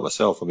 I saw that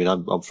myself.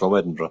 I'm from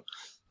Edinburgh,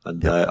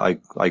 and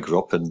I grew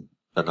up in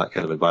that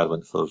kind of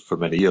environment for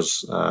many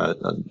years,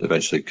 and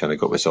eventually kind of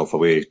got myself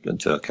away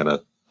into a kind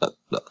of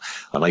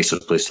a nicer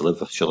place to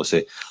live, shall I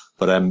say?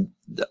 But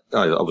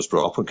I was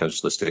brought up on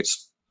council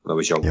estates when I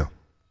was young. Yeah.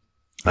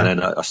 And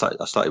then I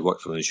started work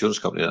for an insurance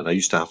company, and I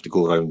used to have to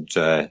go around,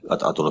 I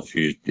don't know if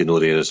you know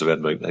the areas of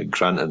Edinburgh, like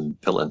Granton,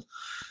 Pilton,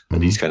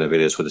 and these kind of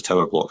areas where the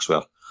tower blocks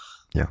were.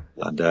 Yeah.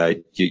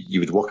 And you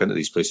would walk into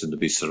these places and there'd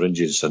be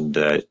syringes and,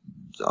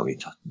 don't we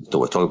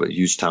talk about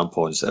used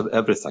tampons,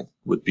 everything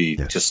would be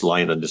just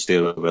lying on the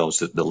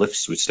stairwells, the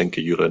lifts would stink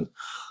of urine,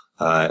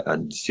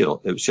 and,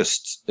 it was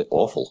just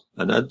awful.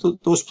 And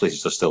those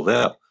places are still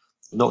there.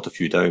 Knocked a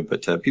few down,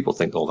 but people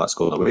think all that's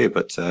gone away,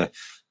 but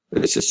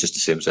it's just the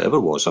same as it ever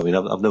was. I've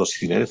never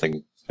seen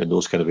anything in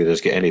those kind of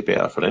areas get any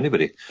better for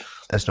anybody.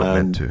 It's not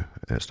meant to.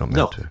 It's not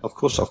meant to. Of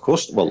course.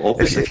 Well,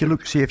 obviously, if you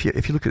look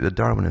at the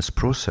Darwinist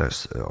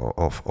process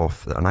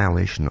of the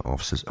annihilation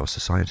of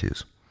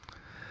societies,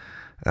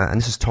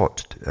 and this is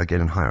taught again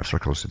in higher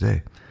circles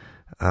today.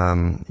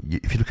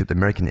 If you look at the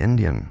American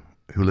Indian,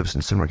 who lives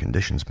in similar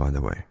conditions, by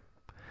the way,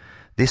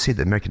 they say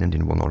the American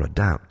Indian will not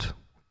adapt.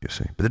 You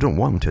see, but they don't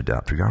want them to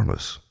adapt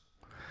regardless.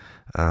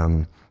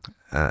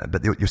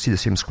 But you'll see the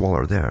same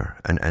squalor there.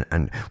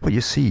 And what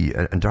you see,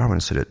 and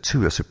Darwin said it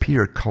too, a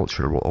superior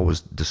culture will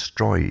always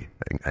destroy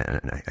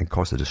and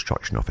cause the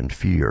destruction of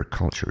inferior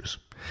cultures.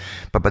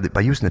 But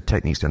by using the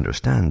techniques to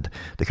understand,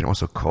 they can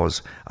also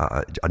cause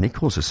an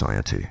equal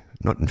society,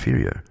 not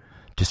inferior,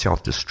 to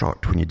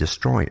self-destruct. When you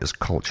destroy its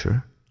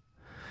culture,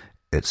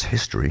 its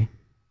history,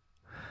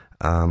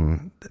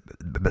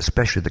 but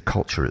especially the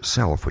culture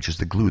itself, which is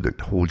the glue that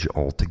holds you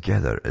all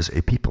together as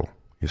a people,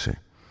 you see.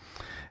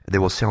 They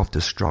will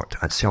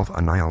self-destruct and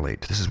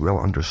self-annihilate. This is well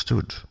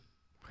understood.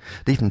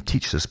 They even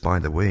teach this, by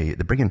the way.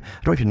 They bring in,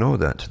 I don't know if you know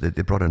that,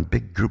 they brought in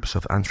big groups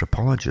of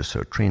anthropologists who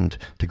are trained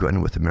to go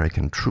in with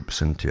American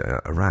troops into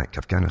Iraq,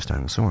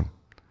 Afghanistan, and so on.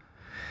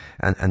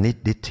 And they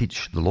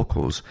teach the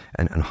locals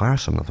and hire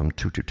some of them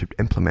to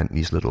implement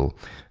these little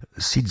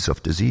seeds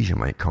of disease, you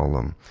might call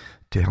them,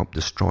 to help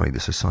destroy the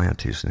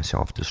societies and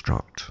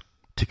self-destruct.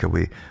 Take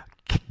away,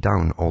 kick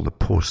down all the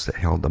posts that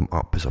held them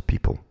up as a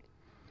people.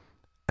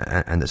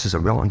 And this is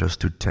a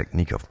well-understood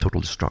technique of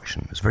total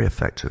destruction. It's very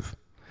effective.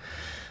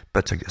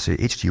 But I say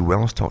H.G.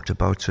 Wells talked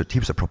about it. He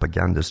was a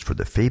propagandist for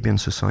the Fabian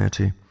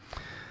Society.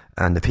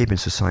 And the Fabian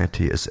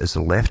Society is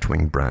the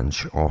left-wing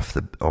branch of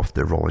the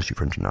Urology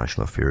for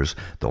International Affairs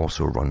that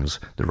also runs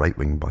the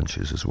right-wing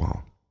bunches as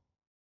well.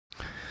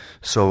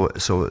 So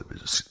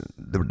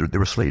they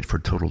were slated for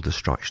total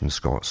destruction,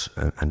 Scots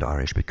and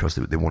Irish, because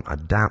they won't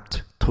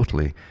adapt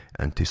totally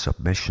into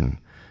submission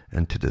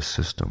into this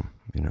system,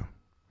 you know.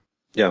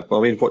 Yeah, well,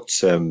 I mean, what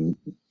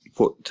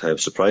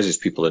surprises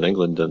people in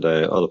England and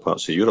other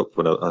parts of Europe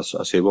when I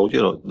say, well,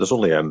 you know, there's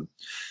only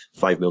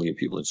 5 million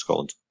people in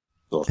Scotland.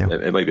 Or yeah.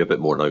 It might be a bit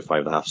more now,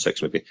 5.5,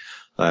 6 maybe.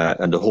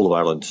 And the whole of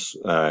Ireland,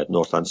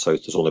 north and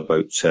south, there's only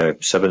about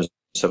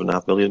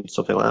 7.5 million,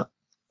 something like that.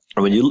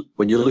 And when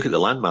you look at the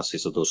land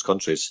masses of those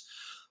countries,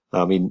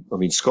 I mean,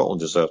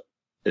 Scotland is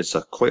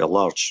a quite a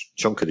large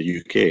chunk of the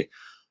UK,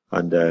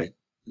 and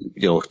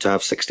you know, to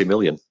have 60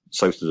 million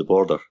south of the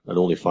border and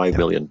only 5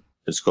 million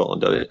in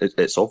Scotland,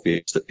 it's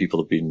obvious that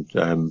people have been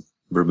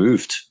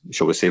removed,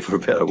 shall we say, for a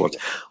better word,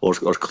 or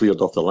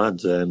cleared off the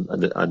land,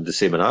 and the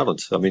same in Ireland.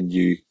 I mean,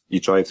 you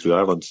drive through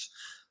Ireland,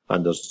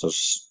 and there's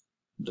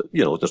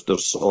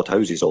odd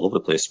houses all over the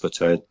place, but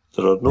there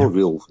are no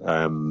real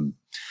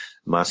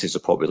masses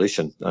of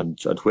population, and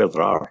where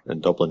there are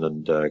in Dublin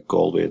and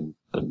Galway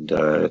and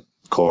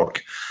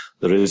Cork,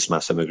 there is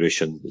mass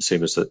immigration, the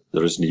same as that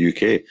there is in the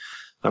UK.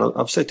 And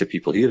I've said to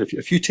people here,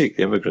 if you take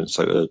the immigrants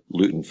out of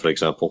Luton, for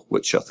example,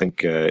 which I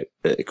think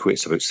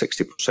equates to about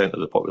 60% of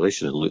the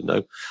population in Luton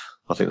now,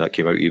 I think that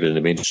came out even in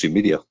the mainstream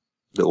media,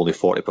 that only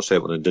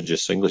 40% were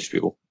Indigenous English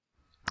people.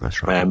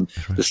 That's right.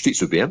 That's right. The streets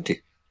would be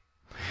empty.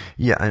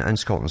 Yeah, and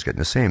Scotland's getting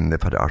the same.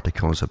 They've had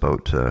articles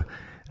about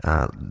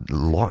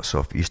lots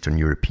of Eastern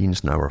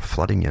Europeans now are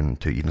flooding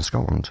into even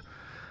Scotland.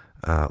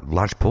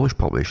 Large Polish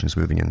populations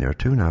moving in there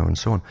too now, and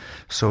so on.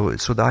 So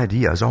the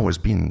idea has always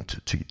been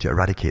to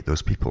eradicate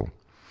those people.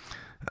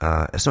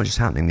 It's not just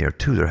happening there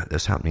too.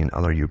 It's happening in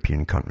other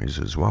European countries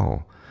as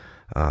well.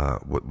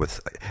 And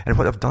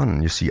what they've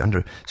done, you see,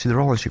 the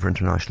Urology for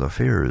International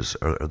Affairs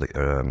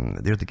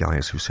they're the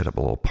guys who set up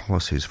all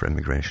policies for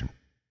immigration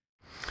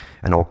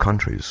in all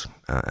countries.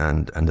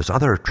 And there's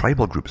other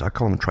tribal groups, I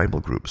call them tribal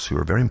groups, who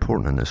are very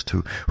important in this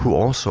too, who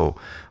also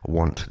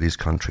want these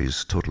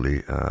countries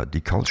totally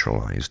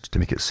deculturalized to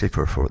make it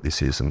safer for what they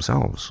say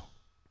themselves.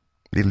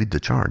 They lead the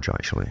charge,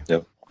 actually. Yeah.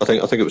 I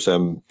think it was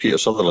Peter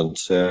Sutherland,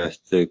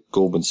 the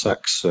Goldman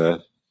Sachs,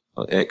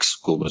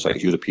 ex-Goldman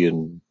Sachs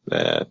European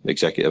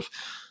executive,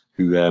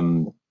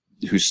 who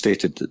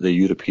stated that the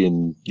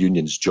European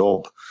Union's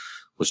job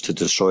was to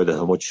destroy the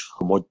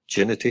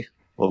homogeneity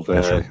of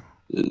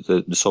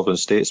the sovereign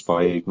states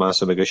by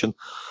mass immigration,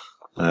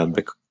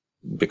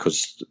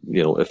 because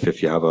you know,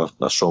 if you have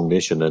a strong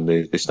nation, then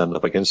they stand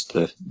up against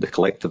the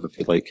collective, if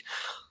you like.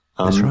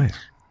 That's right.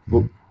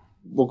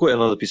 We'll go to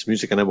another piece of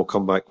music and then we'll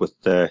come back with,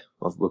 there's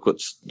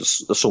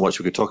so much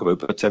we could talk about,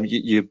 but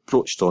you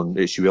approached on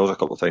H.G. Wells a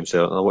couple of times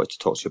there, and I wanted to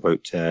talk to you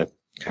about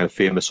kind of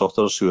famous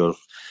authors who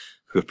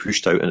are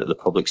pushed out into the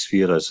public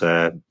sphere as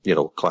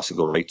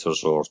classical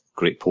writers or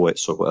great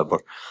poets or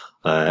whatever,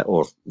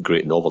 or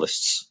great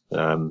novelists,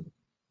 and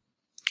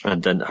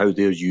then how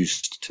they're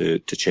used to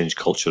change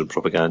culture and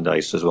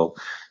propagandize as well.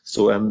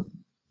 So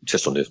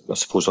just on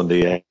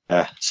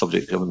the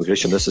subject of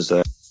immigration, this is